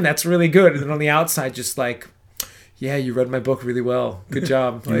damn, that's really good. And then on the outside, just like, yeah, you read my book really well. Good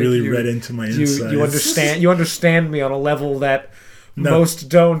job. You really read into my insights. You understand me on a level that most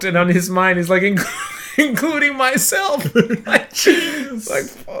don't. And on his mind, he's like, including myself. Like,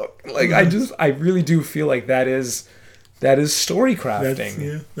 fuck. Like, I really do feel like that is story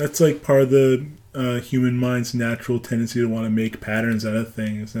crafting. That's like part of the human mind's natural tendency to want to make patterns out of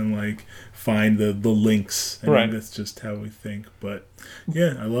things and like find the links. I mean, that's just how we think. But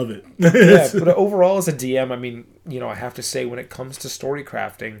yeah, I love it. But overall, as a DM, I mean, I have to say, when it comes to story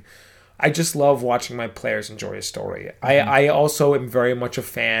crafting, I just love watching my players enjoy a story. Mm-hmm. I also am very much a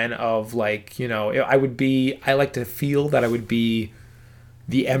fan of, like, I like to feel that I would be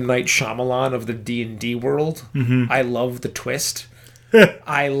the M. Night Shyamalan of the D&D world. Mm-hmm. I love the twist.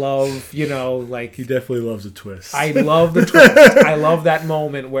 I love, like... He definitely loves a twist. I love the twist. I love that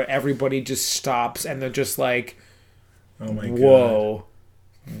moment where everybody just stops and they're just like, oh my God. Whoa.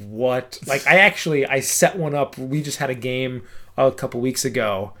 What? Like, I set one up. We just had a game a couple weeks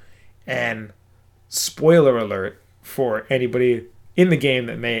ago, and spoiler alert for anybody in the game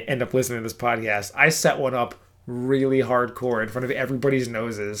that may end up listening to this podcast, I set one up really hardcore in front of everybody's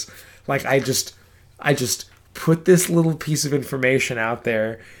noses. Like, I just put this little piece of information out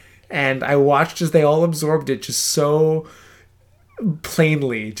there, and I watched as they all absorbed it just so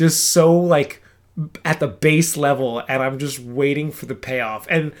plainly, just so, like, at the base level, and I'm just waiting for the payoff.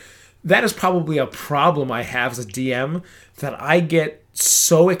 And that is probably a problem I have as a DM, that I get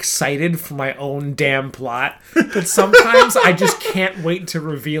so excited for my own damn plot that sometimes I just can't wait to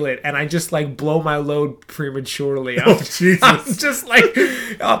reveal it, and I just, like, blow my load prematurely. I'm just like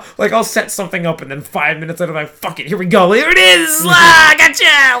I'll set something up, and then 5 minutes later I'm like, fuck it, here we go, here it is,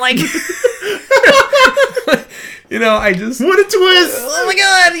 gotcha, like... I just... What a twist! Oh my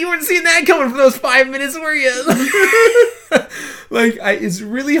God, you weren't seeing that coming for those 5 minutes, were you? It's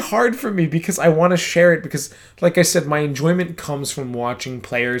really hard for me because I want to share it because, like I said, my enjoyment comes from watching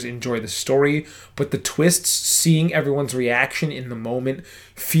players enjoy the story, but the twists, seeing everyone's reaction in the moment,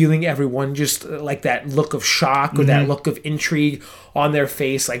 feeling everyone just, like, that look of shock or that look of intrigue on their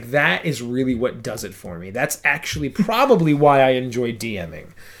face, like, that is really what does it for me. That's actually probably why I enjoy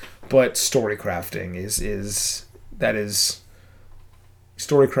DMing. But story crafting is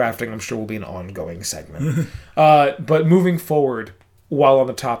story crafting, I'm sure, will be an ongoing segment. But moving forward, while on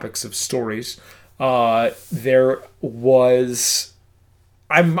the topics of stories, there was...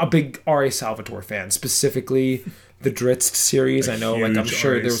 I'm a big R.A. Salvatore fan, specifically the Drizzt series. I know, like, I'm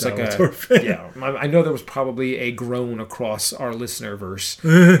sure there was I know there was probably a groan across our listener verse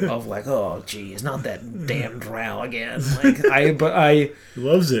of like, oh geez, not that damn drow again. Like, he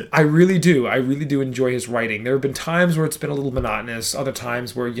loves it. I really do enjoy his writing. There have been times where it's been a little monotonous, other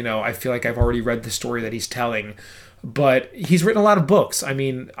times where, I feel like I've already read the story that he's telling. But he's written a lot of books. I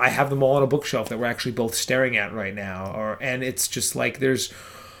mean, I have them all on a bookshelf that we're actually both staring at right now. And it's just like, there's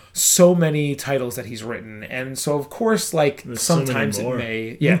so many titles that he's written. And so, of course, like, there's sometimes it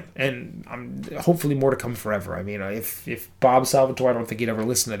may... Yeah, and hopefully more to come forever. I mean, if Bob Salvatore, I don't think he'd ever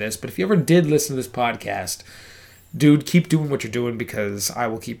listen to this, but if he ever did listen to this podcast, dude, keep doing what you're doing because I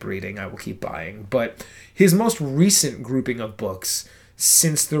will keep reading, I will keep buying. But his most recent grouping of books...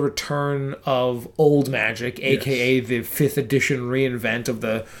 since the return of Old Magic, aka the 5th edition reinvent of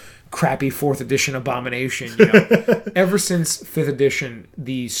the crappy 4th edition abomination, ever since 5th edition,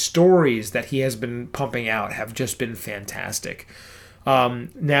 the stories that he has been pumping out have just been fantastic.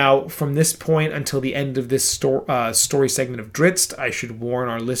 Now, from this point until the end of this story segment of Drizzt, I should warn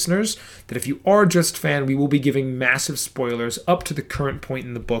our listeners that if you are a Drizzt fan, we will be giving massive spoilers up to the current point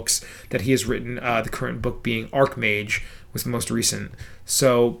in the books that he has written, the current book being Archmage, was the most recent.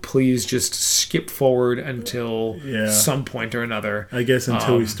 So please just skip forward until some point or another. I guess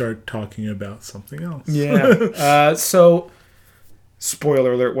until we start talking about something else. Yeah. So,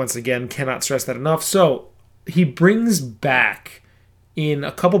 spoiler alert once again, cannot stress that enough. So, he brings back, in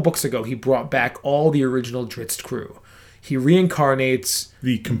a couple books ago, he brought back all the original Drizzt crew. He reincarnates...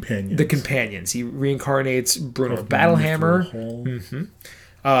 The companions. He reincarnates Bruno Battlehammer.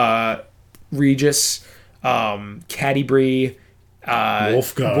 Regis... Caddy Bree,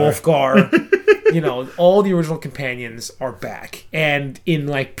 Wolfgar, all the original companions are back and in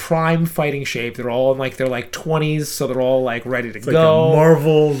like prime fighting shape. They're all in like their like 20s, so they're all like ready to It's go. like a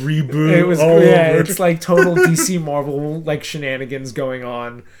Marvel reboot. It was all over. it's like total DC Marvel like shenanigans going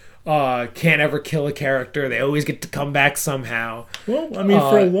on. Can't ever kill a character. They always get to come back somehow. Well, I mean,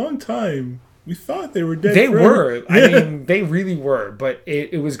 for a long time, we thought they were dead. They forever. were. I mean, they really were. But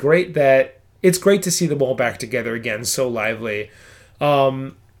it was great that it's great to see them all back together again, so lively.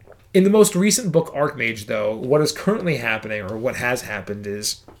 In the most recent book, Archmage, though, what is currently happening, or what has happened,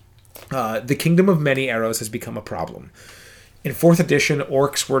 is the Kingdom of Many Arrows has become a problem. In 4th edition,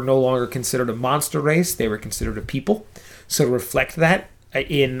 orcs were no longer considered a monster race. They were considered a people. So to reflect that,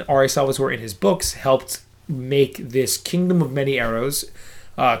 R.A. Salvatore, in his books, helped make this Kingdom of Many Arrows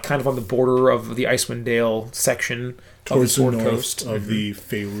kind of on the border of the Icewind Dale section towards of the the Sword north Coast. of the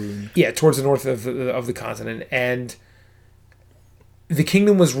Faerun. Yeah, towards the north of the continent. And the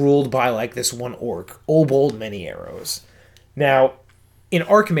kingdom was ruled by like this one orc, Obold Many Arrows. Now, in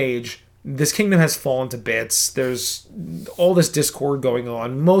Archmage, this kingdom has fallen to bits. There's all this discord going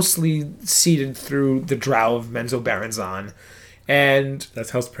on, mostly seeded through the drow of Menzoberranzan. And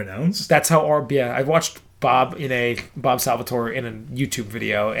that's how it's pronounced? That's how I watched Bob Salvatore in a YouTube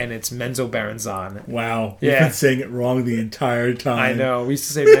video, and it's Menzoberranzan. Wow. We've been saying it wrong the entire time. I know. We used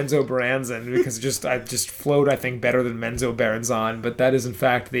to say Menzoberranzan because I just flowed, I think, better than Menzoberranzan, but that is in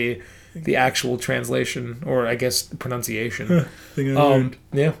fact the actual translation, or I guess pronunciation.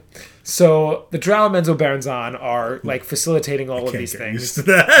 Yeah. So the Drow of Menzoberranzan are like facilitating all of these things. Used to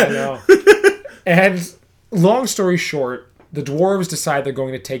that. I know. And long story short, the dwarves decide they're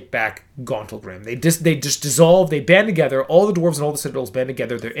going to take back Gauntlgrim. They just dissolve. They band together. All the dwarves and all the citadels band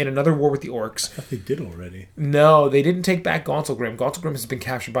together. They're in another war with the orcs. I thought they did already. No, they didn't take back Gauntlgrim. Gauntlgrim has been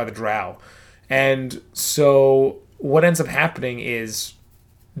captured by the drow. And so what ends up happening is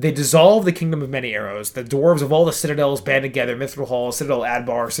they dissolve the Kingdom of Many Arrows. The dwarves of all the citadels band together. Mithril Hall, Citadel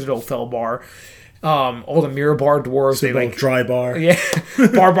Adbar, Citadel Felbar. All the Mirabar dwarves, Citadel they like Dry Bar. Yeah,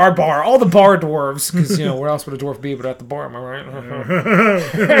 bar. All the bar dwarves, because where else would a dwarf be but at the bar? Am I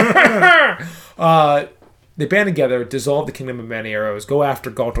right? They band together, dissolve the Kingdom of Many Arrows, go after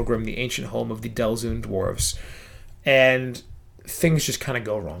Gauntlgrim, the ancient home of the Delzun dwarves, and things just kind of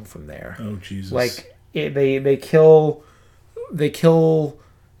go wrong from there. Oh Jesus! Like they kill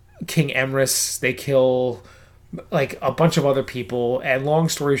King Emrys. They kill like a bunch of other people, and long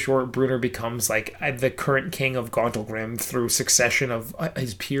story short, Brunner becomes like the current king of Gauntlgrim through succession of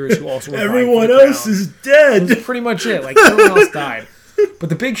his peers who also everyone else is dead. That's pretty much it. Like everyone else died. But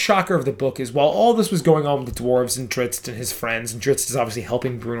the big shocker of the book is while all this was going on with the dwarves and Drizzt and his friends, and Drizzt is obviously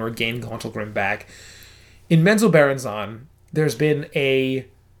helping Brunner gain Gauntlgrim back, in Menzoberranzan there's been a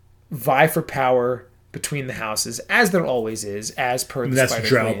vie for power between the houses, as there always is, as per the That's Spider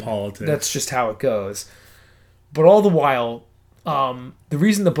drow Queen. politics. That's just how it goes. But all the while, the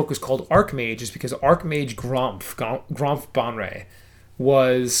reason the book was called Archmage is because Archmage Gromf Bonre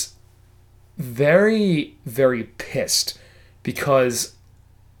was very, very pissed because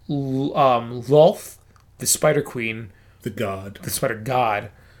Lolth, the Spider Queen, the Spider God,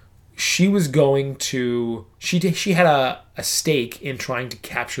 she was going to... She had a stake in trying to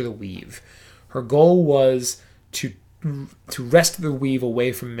capture the Weave. Her goal was to wrest the Weave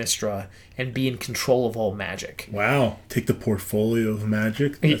away from Mystra and be in control of all magic. Wow. Take the portfolio of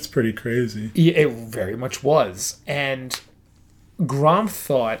magic? That's pretty crazy. It very much was. And Grom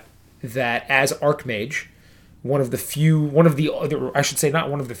thought that as Archmage, one of the other, I should say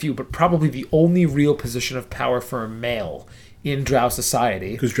not one of the few, but probably the only real position of power for a male in Drow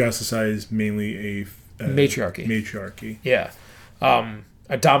society. Because Drow society is mainly a matriarchy. Yeah.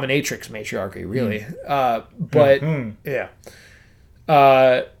 A dominatrix matriarchy, really. But,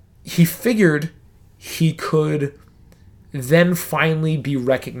 yeah. He figured he could then finally be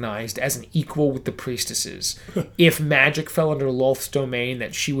recognized as an equal with the priestesses. If magic fell under Lolth's domain,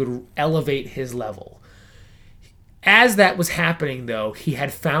 that she would elevate his level. As that was happening, though, he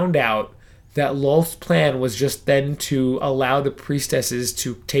had found out that Lolth's plan was just then to allow the priestesses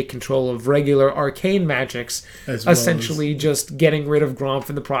to take control of regular arcane magics, essentially just getting rid of Gromf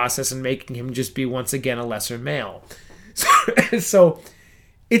in the process and making him just be once again a lesser male. So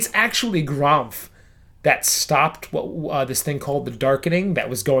it's actually Gromf that stopped this thing called the Darkening that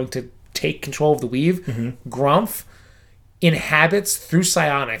was going to take control of the Weave. Mm-hmm. Gromf inhabits through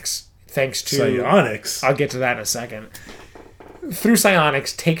psionics, thanks to... Psionics? I'll get to that in a second. Through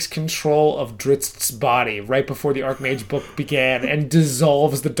psionics, takes control of Drizzt's body right before the Archmage book began and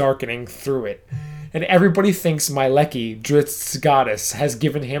dissolves the Darkening through it. And everybody thinks Myleki, Drizzt's goddess, has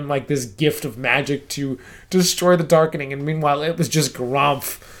given him like this gift of magic to destroy the Darkening, and meanwhile it was just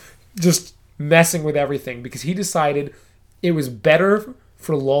Gromf just messing with everything because he decided it was better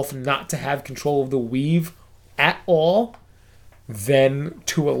for Lolth not to have control of the weave at all than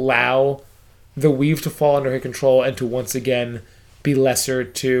to allow the weave to fall under her control and to once again be lesser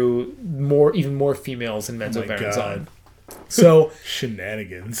to even more females in Menzo Berenzon. So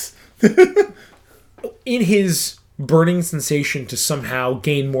shenanigans. In his burning sensation to somehow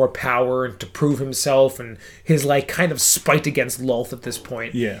gain more power and to prove himself and his like kind of spite against Lolth at this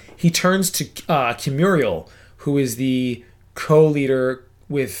point, he turns to Kimuriel, who is the co-leader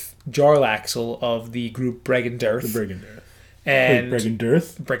with Jarlaxle of the group Bregendirth. The Bregendirth. And Wait,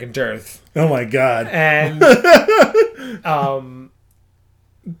 Bregendirth? Bregendirth. Oh my god. And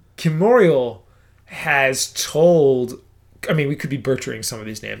Kimuriel has told... I mean, we could be butchering some of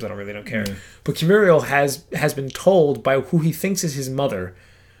these names. I don't care. Yeah. But Kimuriel has been told by who he thinks is his mother,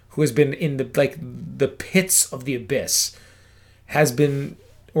 who has been in the pits of the abyss, has been,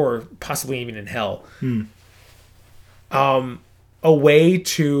 or possibly even in hell, a way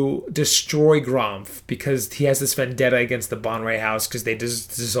to destroy Gromf because he has this vendetta against the Bonray house because they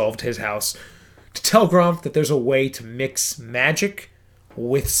dissolved his house. To tell Gromf that there's a way to mix magic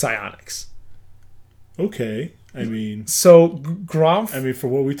with psionics. Okay. I mean... So, Gromf... I mean, for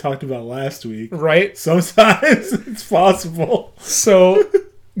what we talked about last week... Right? Sometimes it's possible. So,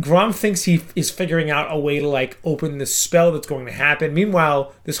 Gromf thinks he is figuring out a way to, like, open this spell that's going to happen.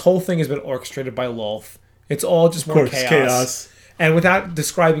 Meanwhile, this whole thing has been orchestrated by Lolth. It's all just more chaos. And without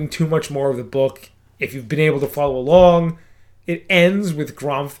describing too much more of the book, if you've been able to follow along, it ends with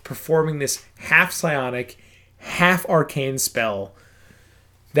Gromf performing this half psionic, half arcane spell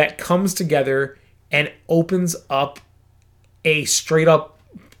that comes together and opens up a straight-up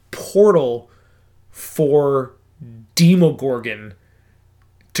portal for Demogorgon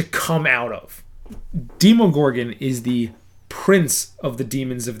to come out of. Demogorgon is the prince of the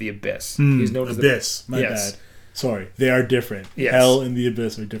demons of the Abyss. He's known as Abyss. My bad. Sorry. They are different. Yes. Hell and the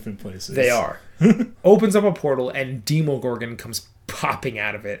Abyss are different places. They are. Opens up a portal, and Demogorgon comes popping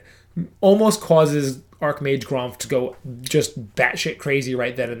out of it. Almost causes Archmage Gromf to go just batshit crazy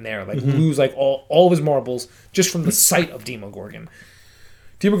right then and there. Like, lose like all of his marbles just from the sight of Demogorgon.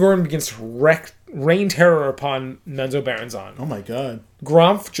 Demogorgon begins to rain terror upon Menzo Berenzon. Oh my god.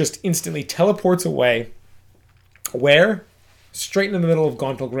 Gromf just instantly teleports away. Where? Straight in the middle of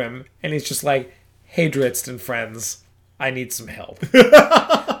Gauntlgrim. And he's just like, hey, Dritz and friends, I need some help.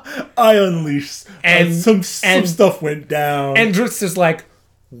 I unleashed. And some stuff went down. And Dritz is like,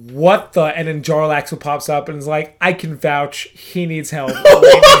 what the? And then Jarlaxle pops up and is like, I can vouch. He needs help.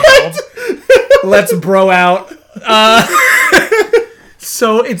 Let's bro out.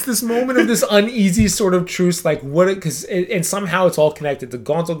 So it's this moment of this uneasy sort of truce, like what? Because and somehow it's all connected to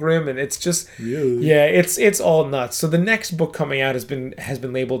Gauntlgrim, and it's just it's all nuts. So the next book coming out has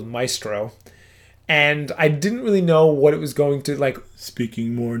been labeled Maestro, and I didn't really know what it was going to like.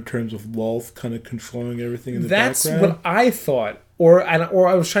 Speaking more in terms of Lolth kind of controlling everything in the background. That's what I thought. Or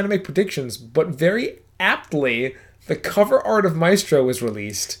I was trying to make predictions, but very aptly, the cover art of Maestro was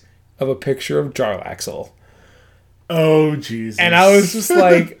released of a picture of Jarlaxle. Oh, Jesus. And I was just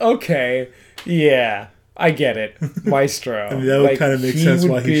like, okay, yeah, I get it. Maestro. I mean, that would kind of make sense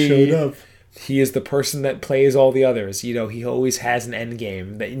why he showed up. He is the person that plays all the others. You know, he always has an end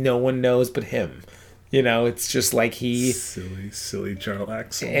game that no one knows but him. You know, it's just like he... Silly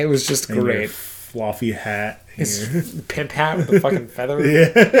Jarlaxle. It was just great. Fluffy hat. His pimp hat with the fucking feather.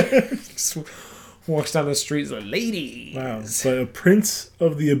 Just walks down the streets like, ladies. Wow. But a prince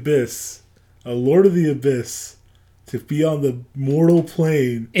of the abyss, a lord of the abyss, to be on the mortal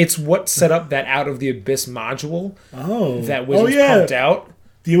plane. It's what set up that Out of the Abyss module. That was yeah. pumped out.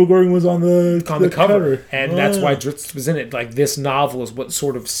 Demogorgon was on the cover. And that's why Dritz was in it. Like, this novel is what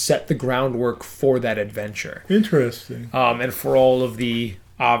sort of set the groundwork for that adventure. Interesting. And for all of the,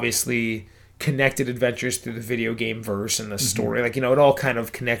 obviously, connected adventures through the video game verse and the story. Like, you know, it all kind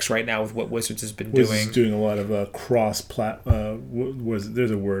of connects right now with what Wizards has been doing. Wizards is doing a lot of cross-plat...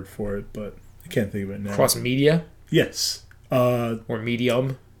 there's a word for it, but I can't think of it now. Cross-media? Yes. Or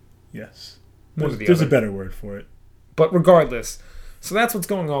medium? Yes. There's a better word for it. But regardless... So that's what's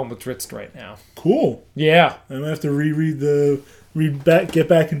going on with Dritz right now. Cool. Yeah. I'm going to have to get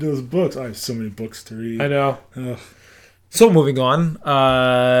back into those books. I have so many books to read. I know. Ugh. So moving on,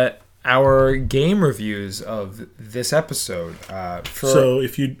 our game reviews of this episode. So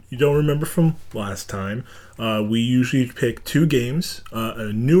if you don't remember from last time, we usually pick two games,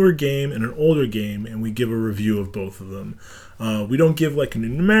 a newer game and an older game, and we give a review of both of them. We don't give like a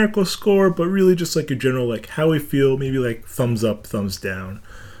numerical score, but really just like a general like how we feel, maybe like thumbs up, thumbs down.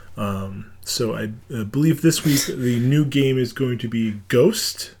 So I believe this week the new game is going to be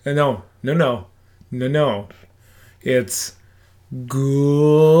Ghost. No, No. It's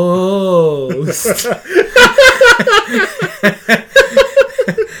Ghost.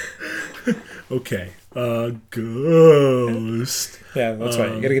 Okay. Ghost. Yeah, that's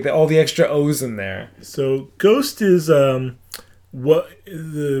right. You gotta get all the extra O's in there. So Ghost is I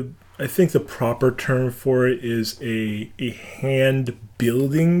think the proper term for it is a hand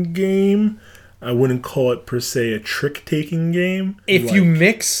building game. I wouldn't call it per se a trick taking game. If you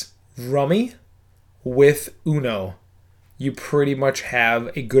mix Rummy with Uno, you pretty much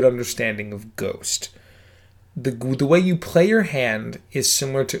have a good understanding of Ghost. The way you play your hand is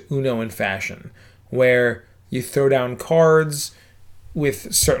similar to Uno in fashion, where you throw down cards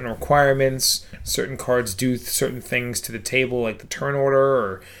with certain requirements. Certain cards do certain things to the table, like the turn order,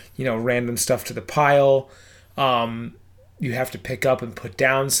 or random stuff to the pile. You have to pick up and put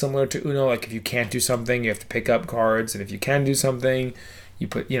down, similar to Uno. Like if you can't do something, you have to pick up cards, and if you can do something, you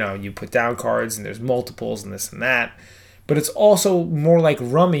put down cards, and there's multiples and this and that. But it's also more like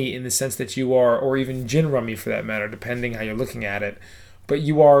Rummy in the sense that you are, or even Gin Rummy for that matter, depending how you're looking at it. But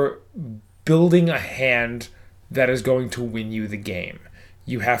you are building a hand that is going to win you the game.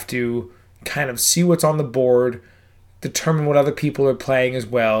 You have to kind of see what's on the board, determine what other people are playing as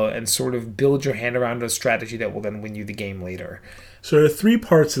well, and sort of build your hand around a strategy that will then win you the game later. So there are three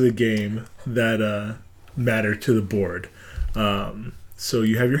parts of the game that matter to the board. So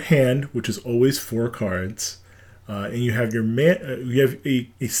you have your hand, which is always 4 cards, and you have you have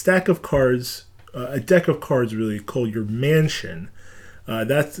a stack of cards, a deck of cards really, called your mansion.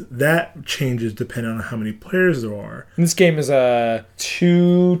 That changes depending on how many players there are. This game is a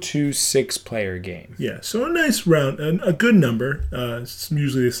 2 to 6 player game. Yeah, so a nice round, a good number.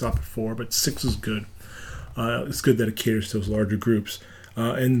 Usually they stop at 4, but 6 is good. It's good that it caters to those larger groups.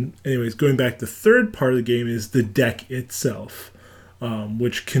 And anyways, going back, the third part of the game is the deck itself,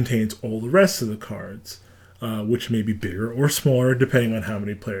 which contains all the rest of the cards, which may be bigger or smaller depending on how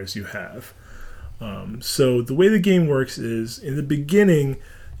many players you have. So the way the game works is, in the beginning,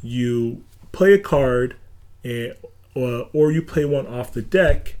 you play a card, or you play one off the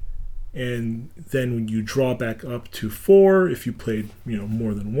deck, and then when you draw back up to 4, if you played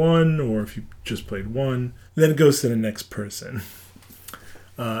more than one, or if you just played one, then it goes to the next person,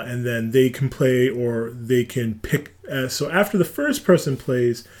 and then they can play or they can pick. So after the first person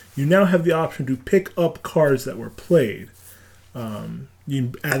plays, you now have the option to pick up cards that were played.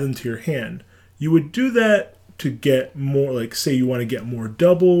 You add them to your hand. You would do that to get more, like, say you want to get more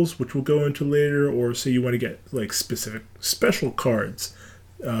doubles, which we'll go into later, or say you want to get, like, special cards.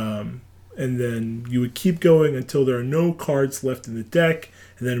 And then you would keep going until there are no cards left in the deck,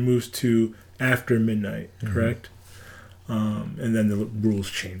 and then it moves to after midnight, correct? And then the rules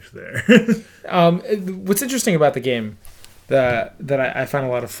change there. What's interesting about the game that I find a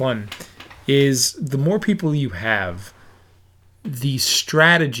lot of fun is the more people you have, the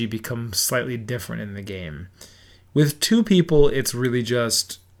strategy becomes slightly different in the game. With 2 people, it's really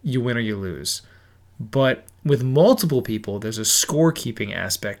just you win or you lose. But with multiple people, there's a scorekeeping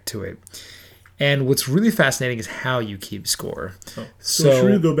aspect to it. And what's really fascinating is how you keep score. So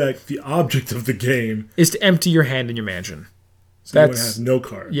should we go back? The object of the game is to empty your hand in your mansion. So you want to have no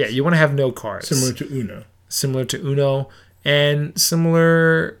cards. Yeah, you want to have no cards. Similar to Uno. And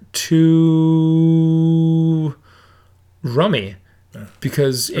similar to Rummy,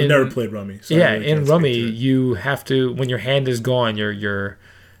 because I've never played Rummy. So in Rummy you have to, when your hand is gone, you're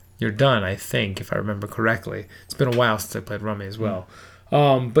done. I think, if I remember correctly, it's been a while since I played Rummy as well.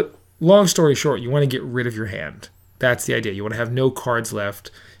 But long story short, you want to get rid of your hand. That's the idea. You want to have no cards left,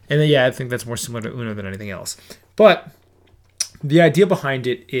 and then I think that's more similar to Uno than anything else. But the idea behind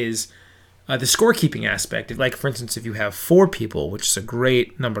it is the scorekeeping aspect. Like, for instance, if you have 4 people, which is a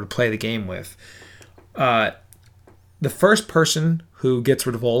great number to play the game with. The first person who gets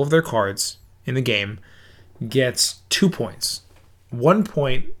rid of all of their cards in the game gets 2 points. 1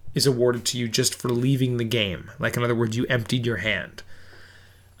 point is awarded to you just for leaving the game. Like, in other words, you emptied your hand.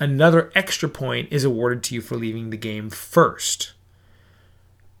 Another extra point is awarded to you for leaving the game first.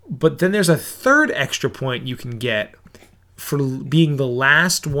 But then there's a third extra point you can get for being the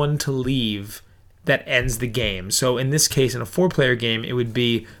last one to leave that ends the game. So in this case, in a 4-player game, it would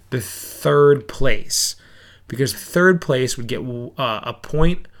be the third place. Because third place would get a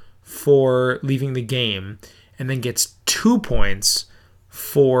point for leaving the game, and then gets 2 points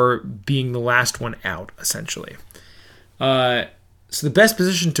for being the last one out, essentially. So the best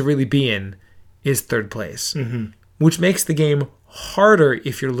position to really be in is third place, which makes the game harder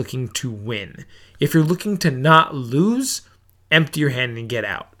if you're looking to win. If you're looking to not lose, empty your hand and get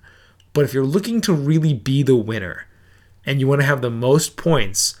out. But if you're looking to really be the winner, and you want to have the most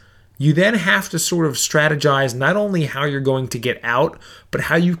points, You then have to sort of strategize not only how you're going to get out, but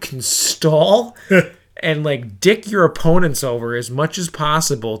how you can stall and like dick your opponents over as much as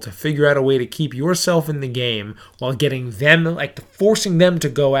possible to figure out a way to keep yourself in the game while getting them, like forcing them to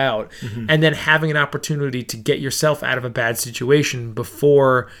go out, and then having an opportunity to get yourself out of a bad situation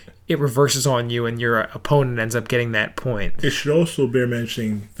before it reverses on you and your opponent ends up getting that point. It should also bear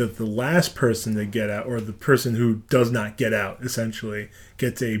mentioning that the last person to get out, or the person who does not get out, essentially,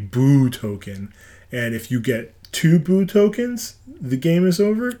 gets a boo token. And if you get 2 boo tokens, the game is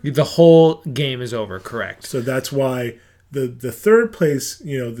over. The whole game is over, correct. So that's why the third place,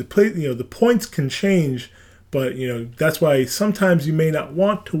 the points can change, but that's why sometimes you may not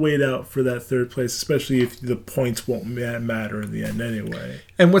want to wait out for that third place, especially if the points won't matter in the end anyway.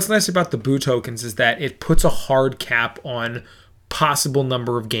 And what's nice about the boo tokens is that it puts a hard cap on possible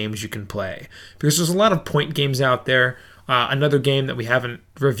number of games you can play, because there's a lot of point games out there. Another game that we haven't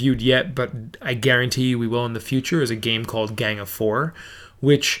reviewed yet, but I guarantee you we will in the future, is a game called Gang of Four,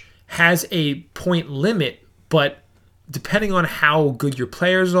 which has a point limit, but depending on how good your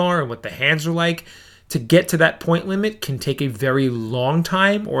players are and what the hands are like, to get to that point limit can take a very long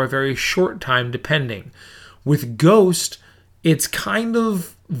time or a very short time, depending. With Ghost, it's kind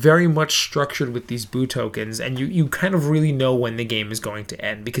of very much structured with these boo tokens, and you kind of really know when the game is going to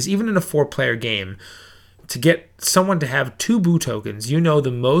end, because even in a 4-player game, to get someone to have 2 boo tokens,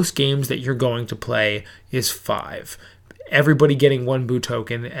 the most games that you're going to play is 5. Everybody getting 1 boo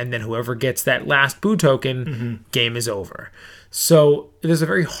token, and then whoever gets that last boo token, game is over. So there's a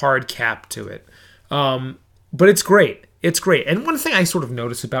very hard cap to it. But it's great. It's great. And one thing I sort of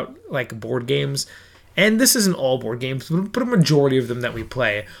notice about like board games, and this isn't all board games, but a majority of them that we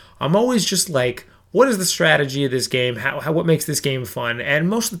play, I'm always just like, what is the strategy of this game? What makes this game fun? And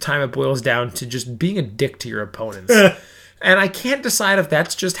most of the time it boils down to just being a dick to your opponents. And I can't decide if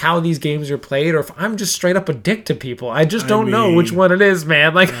that's just how these games are played or if I'm just straight up a dick to people. I just don't know which one it is,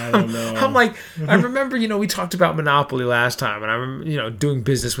 man. Like, I'm like, I remember, we talked about Monopoly last time, and I remember, doing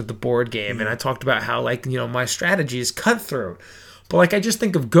business with the board game, and I talked about how, like, my strategy is cutthroat. But, like, I just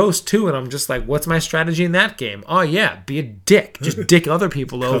think of Ghost, too, and I'm just like, what's my strategy in that game? Oh, yeah, be a dick. Just dick other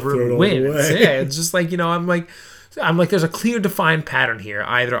people over and win. It's just like, I'm like, there's a clear defined pattern here.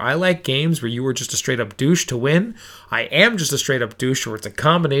 Either I like games where you were just a straight up douche to win, I am just a straight up douche, or it's a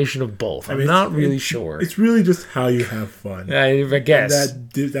combination of both. I'm not really sure. It's really just how you have fun. I guess.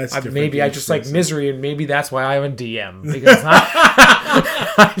 That's maybe I just like misery, and maybe that's why I'm a DM. Because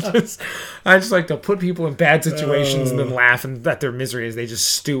I just like to put people in bad situations and then laugh at their misery as they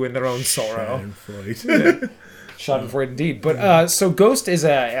just stew in their own sorrow. Schadenfreude indeed. But so Ghost is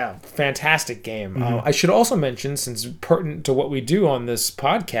a fantastic game. I should also mention, since pertinent to what we do on this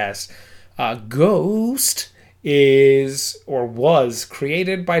podcast, Ghost is or was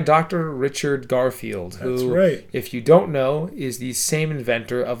created by Dr. Richard Garfield, who, that's right, if you don't know, is the same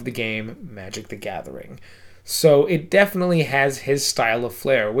inventor of the game Magic the Gathering. So it definitely has his style of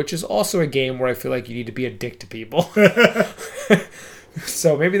flair, which is also a game where I feel like you need to be a dick to people.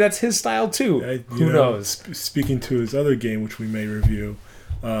 So maybe that's his style too. Who knows? Speaking to his other game, which we may review,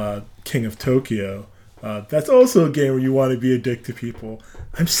 King of Tokyo, that's also a game where you want to be a dick to people.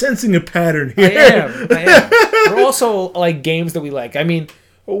 I'm sensing a pattern here. I am. They're also like games that we like. I mean,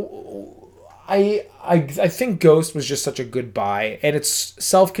 I think Ghost was just such a good buy, and it's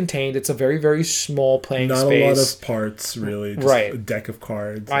self-contained. It's a very, very small playing space. Not a lot of parts, really. Just a deck of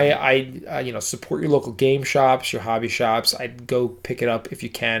cards. I support your local game shops, your hobby shops. I'd go pick it up if you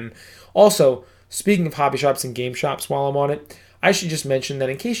can. Also, speaking of hobby shops and game shops, while I'm on it, I should just mention that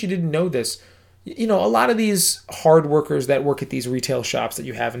in case you didn't know this, a lot of these hard workers that work at these retail shops that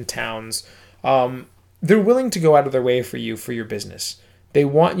you have in towns, they're willing to go out of their way for you for your business. They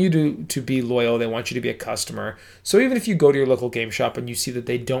want you to be loyal. They want you to be a customer. So even if you go to your local game shop and you see that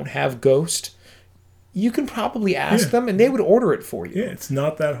they don't have Ghost, you can probably ask them, and they would order it for you. Yeah, it's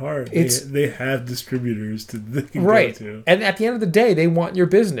not that hard. They have distributors they can go to. And at the end of the day, they want your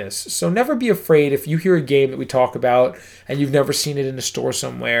business. So never be afraid if you hear a game that we talk about and you've never seen it in a store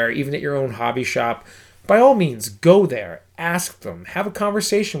somewhere, even at your own hobby shop. By all means, go there, ask them, have a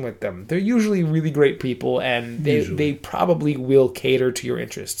conversation with them. They're usually really great people, and they probably will cater to your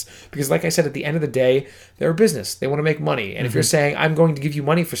interests. Because like I said, at the end of the day, they're a business. They want to make money. And if you're saying, I'm going to give you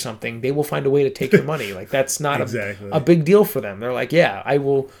money for something, they will find a way to take your money. Like, that's not a big deal for them. They're like, yeah, I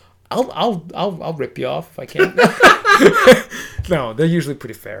will... I'll rip you off if I can. No, they're usually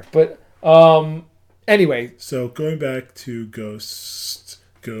pretty fair. But anyway. So going back to Ghost...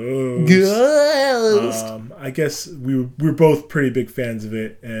 Ghost. I guess we're both pretty big fans of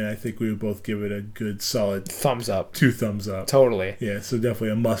it, and I think we would both give it a good solid thumbs up. 2 thumbs up. Totally. Yeah, so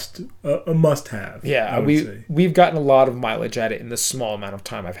definitely a must have. Yeah, we've gotten a lot of mileage at it in the small amount of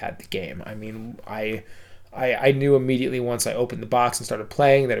time I've had the game. I mean, I knew immediately once I opened the box and started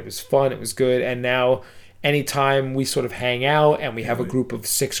playing that it was fun, it was good, and now anytime we sort of hang out and we have a group of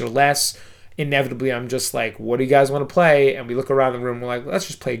 6 or less, inevitably I'm just like, what do you guys want to play? And we look around the room, we're like, let's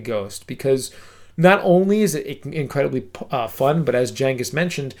just play Ghost, because not only is it incredibly fun, but as Jengus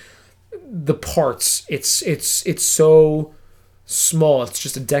mentioned, the parts, it's so small. It's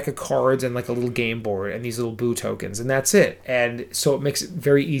just a deck of cards and like a little game board and these little boo tokens, and that's it. And so it makes it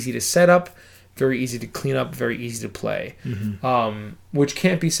very easy to set up, very easy to clean up, very easy to play, which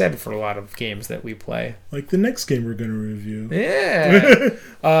can't be said for a lot of games that we play. Like the next game we're going to review.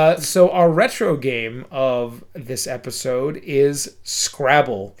 Yeah. So our retro game of this episode is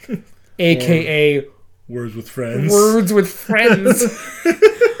Scrabble, a.k.a. Words with Friends. Words with Friends.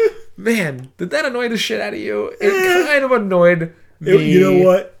 Man, did that annoy the shit out of you? It kind of annoyed me. You know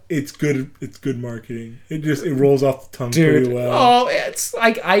what? It's good. It's good marketing. It rolls off the tongue pretty well. Oh, it's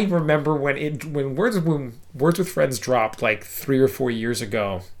like I remember when Words with Friends dropped like 3 or 4 years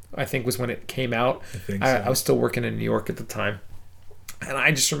ago. I think was when it came out. I think I was still working in New York at the time, and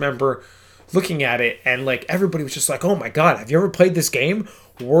I just remember looking at it and like everybody was just like, "Oh my god, have you ever played this game,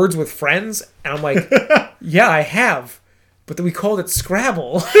 Words with Friends?" And I'm like, "Yeah, I have." But then we called it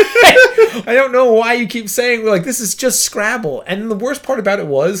Scrabble. I don't know why you keep saying, like, this is just Scrabble. And the worst part about it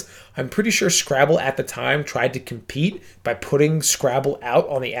was, I'm pretty sure Scrabble at the time tried to compete by putting Scrabble out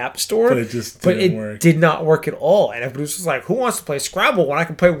on the App Store. But it just didn't work. Did not work at all. And everybody was just like, who wants to play Scrabble when I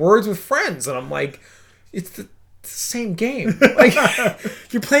can play Words with Friends? And I'm like, it's the same game. Like,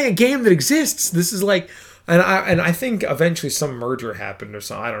 you're playing a game that exists. This is like... And I think eventually some merger happened or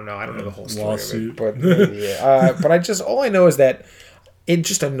something. I don't know. I don't know the whole story lawsuit. of it. But yeah. But all I know is that it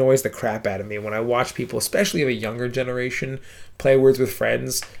just annoys the crap out of me when I watch people, especially of a younger generation, play Words with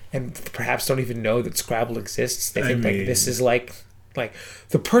Friends and perhaps don't even know that Scrabble exists. They think like this is like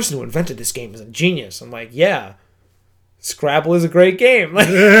the person who invented this game is a genius. I'm like, yeah, Scrabble is a great game. Like,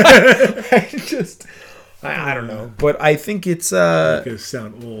 I don't know, but I think it's You're gonna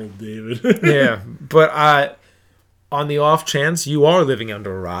sound old, David. yeah, but on the off chance you are living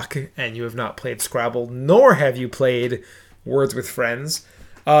under a rock and you have not played Scrabble, nor have you played Words with Friends,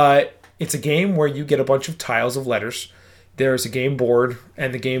 it's a game where you get a bunch of tiles of letters. There's a game board,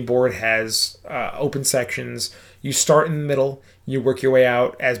 and the game board has open sections. You start in the middle. You work your way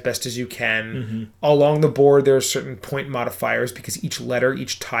out as best as you can. Along the board, there are certain point modifiers because each letter,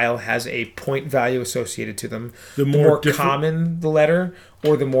 each tile has a point value associated to them. The more common the letter,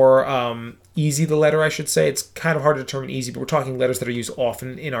 or the more easy the letter, I should say. It's kind of hard to determine easy, but we're talking letters that are used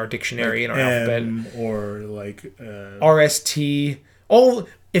often in our dictionary, in our alphabet. Or like... RST.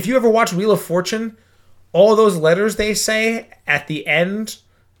 If you ever watch Wheel of Fortune, all those letters they say at the end...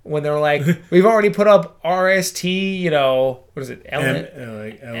 When they're like, we've already put up RST, what is it? Element.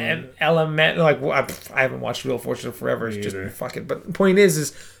 Like, I haven't watched Wheel of Fortune forever. It's just fucking. But the point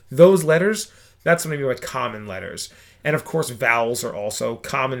is those letters, that's what I mean by common letters. And of course, vowels are also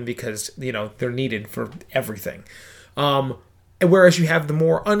common because, they're needed for everything. Whereas you have the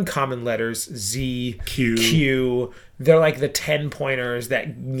more uncommon letters, Z, Q, they're like the 10 pointers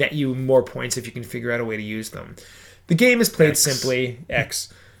that net you more points if you can figure out a way to use them. The game is played simply,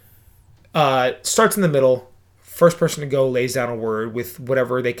 X. Starts in the middle. First person to go lays down a word with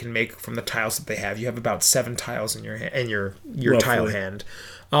whatever they can make from the tiles that they have. You have about 7 tiles in your tile hand.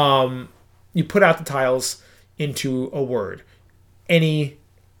 You put out the tiles into a word. Any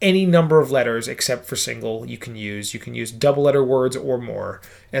number of letters except for single you can use. You can use double letter words or more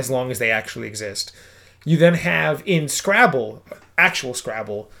as long as they actually exist. You then have in Scrabble, actual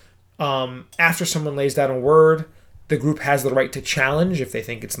Scrabble, after someone lays down a word, the group has the right to challenge if they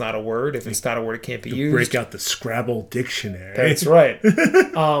think it's not a word. If it's not a word, it can't be used. Break out the Scrabble dictionary. That's right.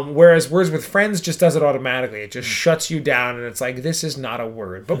 Whereas Words with Friends just does it automatically. It just shuts you down, and it's like, this is not a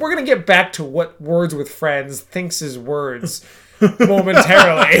word. But we're going to get back to what Words with Friends thinks is words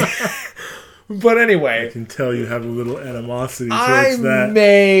momentarily. But anyway. I can tell you have a little animosity towards that. I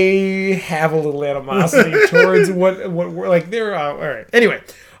may have a little animosity towards what like, they're, all right. Anyway,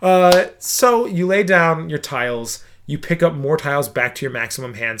 so you lay down your tiles. You pick up more tiles back to your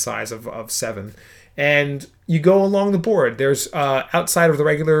maximum hand size of 7. And you go along the board. There's, outside of the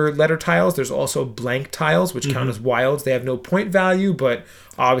regular letter tiles, there's also blank tiles, which count as wilds. They have no point value, but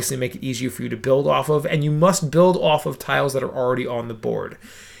obviously make it easier for you to build off of. And you must build off of tiles that are already on the board.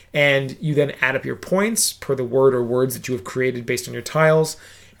 And you then add up your points per the word or words that you have created based on your tiles.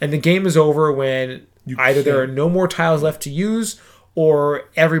 And the game is over when either there are no more tiles left to use, or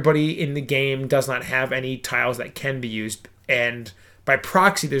everybody in the game does not have any tiles that can be used. And by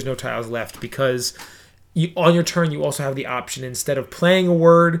proxy, there's no tiles left, because on your turn, you also have the option, instead of playing a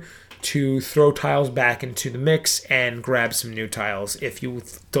word, to throw tiles back into the mix and grab some new tiles if you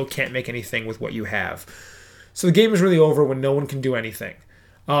can't make anything with what you have. So the game is really over when no one can do anything.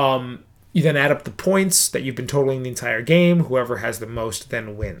 You then add up the points that you've been totaling the entire game. Whoever has the most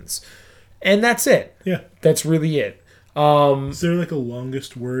then wins. And that's it. Yeah. That's really it. Is there like a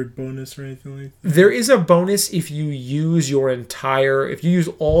longest word bonus or anything like that? There is a bonus if you use if you use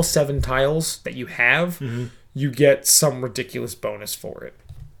all 7 tiles that you have, you get some ridiculous bonus for it.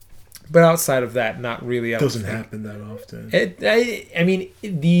 But outside of that, not really. It doesn't happen that often. I mean,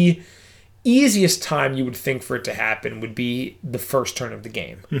 the easiest time you would think for it to happen would be the first turn of the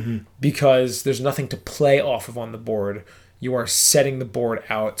game, because there's nothing to play off of on the board. You are setting the board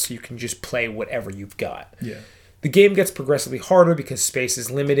out so you can just play whatever you've got. Yeah. The game gets progressively harder because space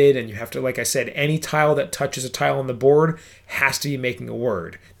is limited, and you have to, like I said, any tile that touches a tile on the board has to be making a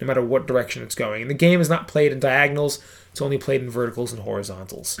word, no matter what direction it's going. And the game is not played in diagonals, it's only played in verticals and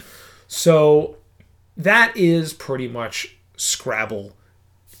horizontals. So that is pretty much Scrabble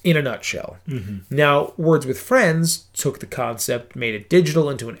in a nutshell. Now, Words with Friends took the concept, made it digital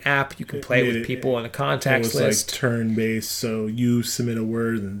into an app. You can play with people on a contacts list. Like turn-based, so you submit a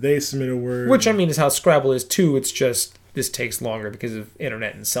word and they submit a word. Which, I mean, is how Scrabble is too. It's just this takes longer because of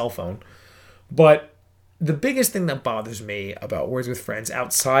internet and cell phone. But the biggest thing that bothers me about Words with Friends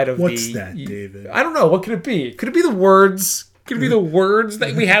outside of What's that, David? I don't know. What could it be? Could it be the words? Could it be the words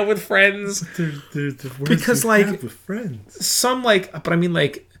that we have with friends? There's words because, we like, have with friends.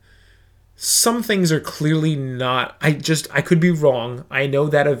 Some things are clearly not. I could be wrong. I know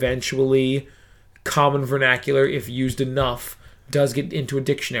that eventually common vernacular, if used enough, does get into a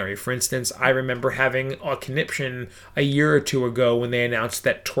dictionary. For instance, I remember having a conniption a year or two ago when they announced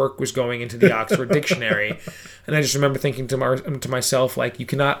that twerk was going into the Oxford Dictionary. And I just remember thinking to myself, like, you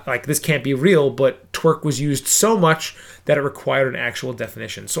cannot, like, this can't be real, but twerk was used so much that it required an actual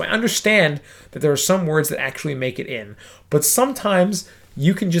definition. So I understand that there are some words that actually make it in. But sometimes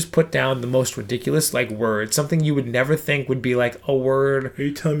you can just put down the most ridiculous, like, word, something you would never think would be, like, a word. Are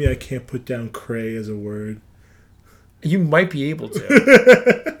you telling me I can't put down cray as a word? You might be able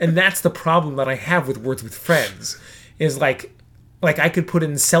to. And that's the problem that I have with Words with Friends, is like I could put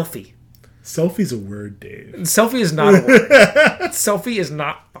in selfie. Selfie's a word, Dave. Selfie is not a word. Selfie is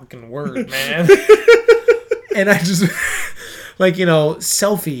not a fucking word, man. And I just, like,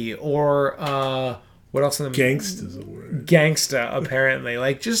 selfie or, what else? Gangsta's a word. Gangsta, apparently.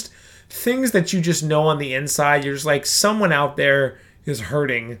 Like, just things that you just know on the inside. You're just like, someone out there is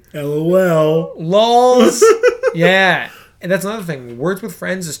hurting. LOL. LOLs. Yeah. And that's another thing. Words with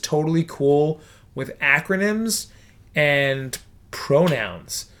Friends is totally cool with acronyms and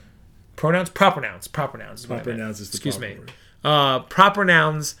pronouns. Proper nouns is what I meant. Proper nouns is the Excuse proper me. word. Proper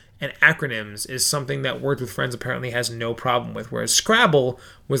nouns and acronyms is something that Words with Friends apparently has no problem with, whereas Scrabble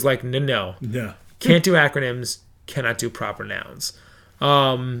was like, no. Can't do acronyms, cannot do proper nouns.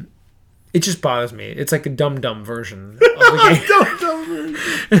 It just bothers me. It's like a dumb version of the game. Dumb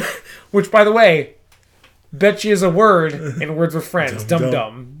version. Which, by the way, bet you is a word in Words with Friends.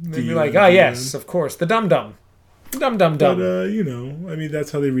 Dum-dum. They'd be like, oh, yes, of course, the dum-dum. Dum-dum-dum. But,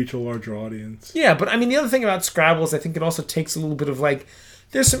 that's how they reach a larger audience. Yeah, but, the other thing about Scrabble is I think it also takes a little bit of, like,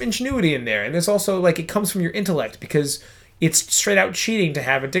 there's some ingenuity in there. And there's also, like, it comes from your intellect, because it's straight out cheating to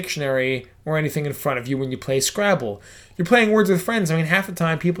have a dictionary or anything in front of you when you play Scrabble. You're playing Words with Friends. Half the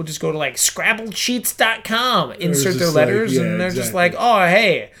time people just go to, like, ScrabbleCheats.com, insert their letters, and they're just like, oh,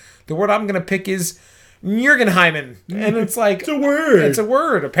 hey, the word I'm going to pick is Nyergenheim. And it's like... It's a word. It's a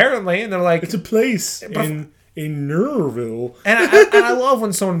word, apparently. And they're like... It's a place in Nerville. And I love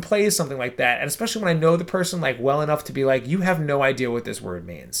when someone plays something like that, and especially when I know the person, like, well enough to be like, you have no idea what this word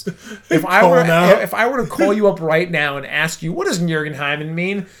means. If I were to call you up right now and ask you, what does Nyergenheim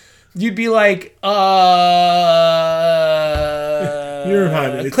mean? You'd be like,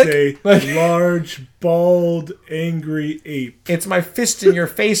 Nyergenheim, it's a large, bald, angry ape. It's my fist in your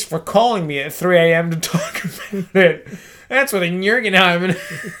face for calling me at 3 a.m. to talk about it. That's what a Nyergenheim is.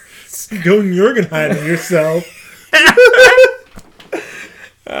 Go Nyergenheim yourself.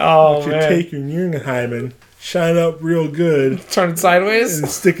 Oh, man. Take your Nyergenheim and shine up real good. Turn it sideways? And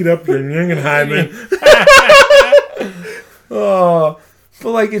stick it up your Nyergenheim. Oh,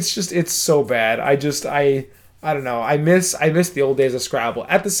 but, like, it's so bad. I don't know. I miss the old days of Scrabble.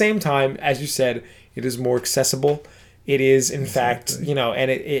 At the same time, as you said, it is more accessible. It is, in fact, you know,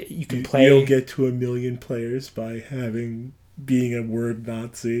 and you can play. You don't get to 1 million players by being a word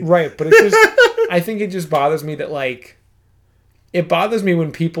Nazi. Right, but it's just, I think it just bothers me that, like, it bothers me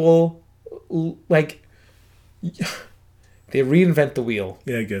when people, like, they reinvent the wheel.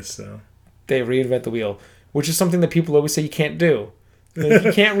 Yeah, I guess so. They reinvent the wheel, which is something that people always say you can't do. If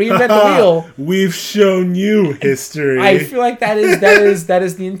you can't reinvent the wheel, we've shown you history. I feel like that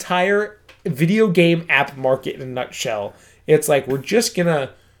is the entire video game app market in a nutshell. It's like, we're just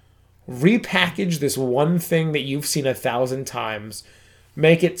gonna repackage this one thing that you've seen 1,000 times,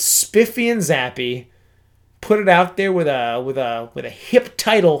 make it spiffy and zappy, put it out there with a hip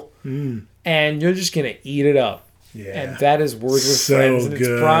title, and you're just gonna eat it up. Yeah. And that is Words with So Friends in its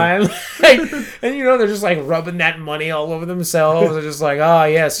good. prime. And you know, they're just like rubbing that money all over themselves. They're just like, oh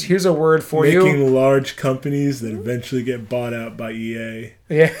yes, here's a word for you. Making large companies that eventually get bought out by EA.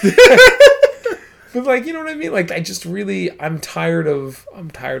 Yeah. But like, you know what I mean? Like, I'm tired of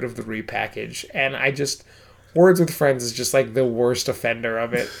the repackage, and Words with Friends is just like the worst offender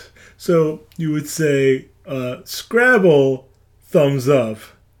of it. So you would say Scrabble, thumbs up.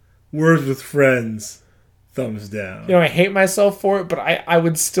 Words with Friends, thumbs down. You know, I hate myself for it, but I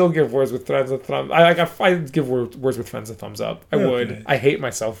would still give Words with Friends a thumb. I'd give Words with Friends a thumbs up. I would. I hate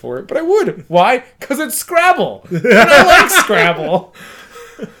myself for it, but I would. Why? Because it's Scrabble, and I like Scrabble.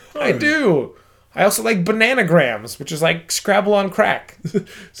 I do. I also like Bananagrams, which is like Scrabble on crack.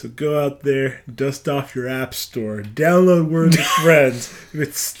 So go out there, dust off your app store, download Words with Friends if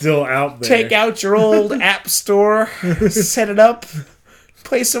it's still out there. Take out your old app store, set it up,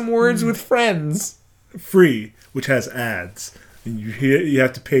 play some Words with Friends. Free, which has ads. And you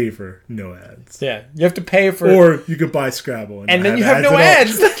have to pay for no ads. Yeah, you have to pay for... Or you could buy Scrabble. And then you have no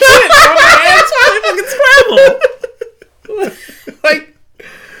ads. That's it. No ads, play fucking Scrabble. Like...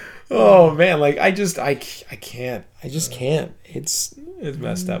 Oh man, like I can't. I just can't. It's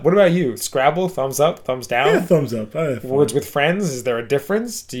messed up. What about you? Scrabble, thumbs up, thumbs down? Yeah, thumbs up. Words with Friends, is there a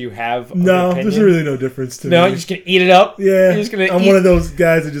difference? Do you have No, there's really no difference to me. No, you're just gonna eat it up? Yeah. You're just gonna I'm one of those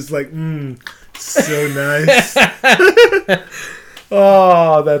guys that just like, so nice.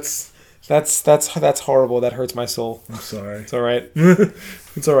 Oh, that's horrible. That hurts my soul. I'm sorry. It's alright.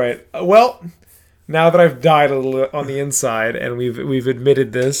 It's alright. Well, now that I've died a little on the inside and we've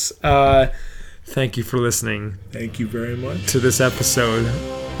admitted this, thank you for listening. Thank you very much to this episode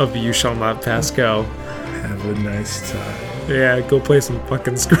of You Shall Not Pass Go. Have a nice time. Yeah, go play some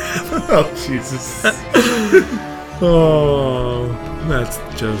fucking Scrabble. Oh Jesus. Oh, that's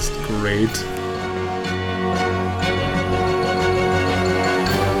just great.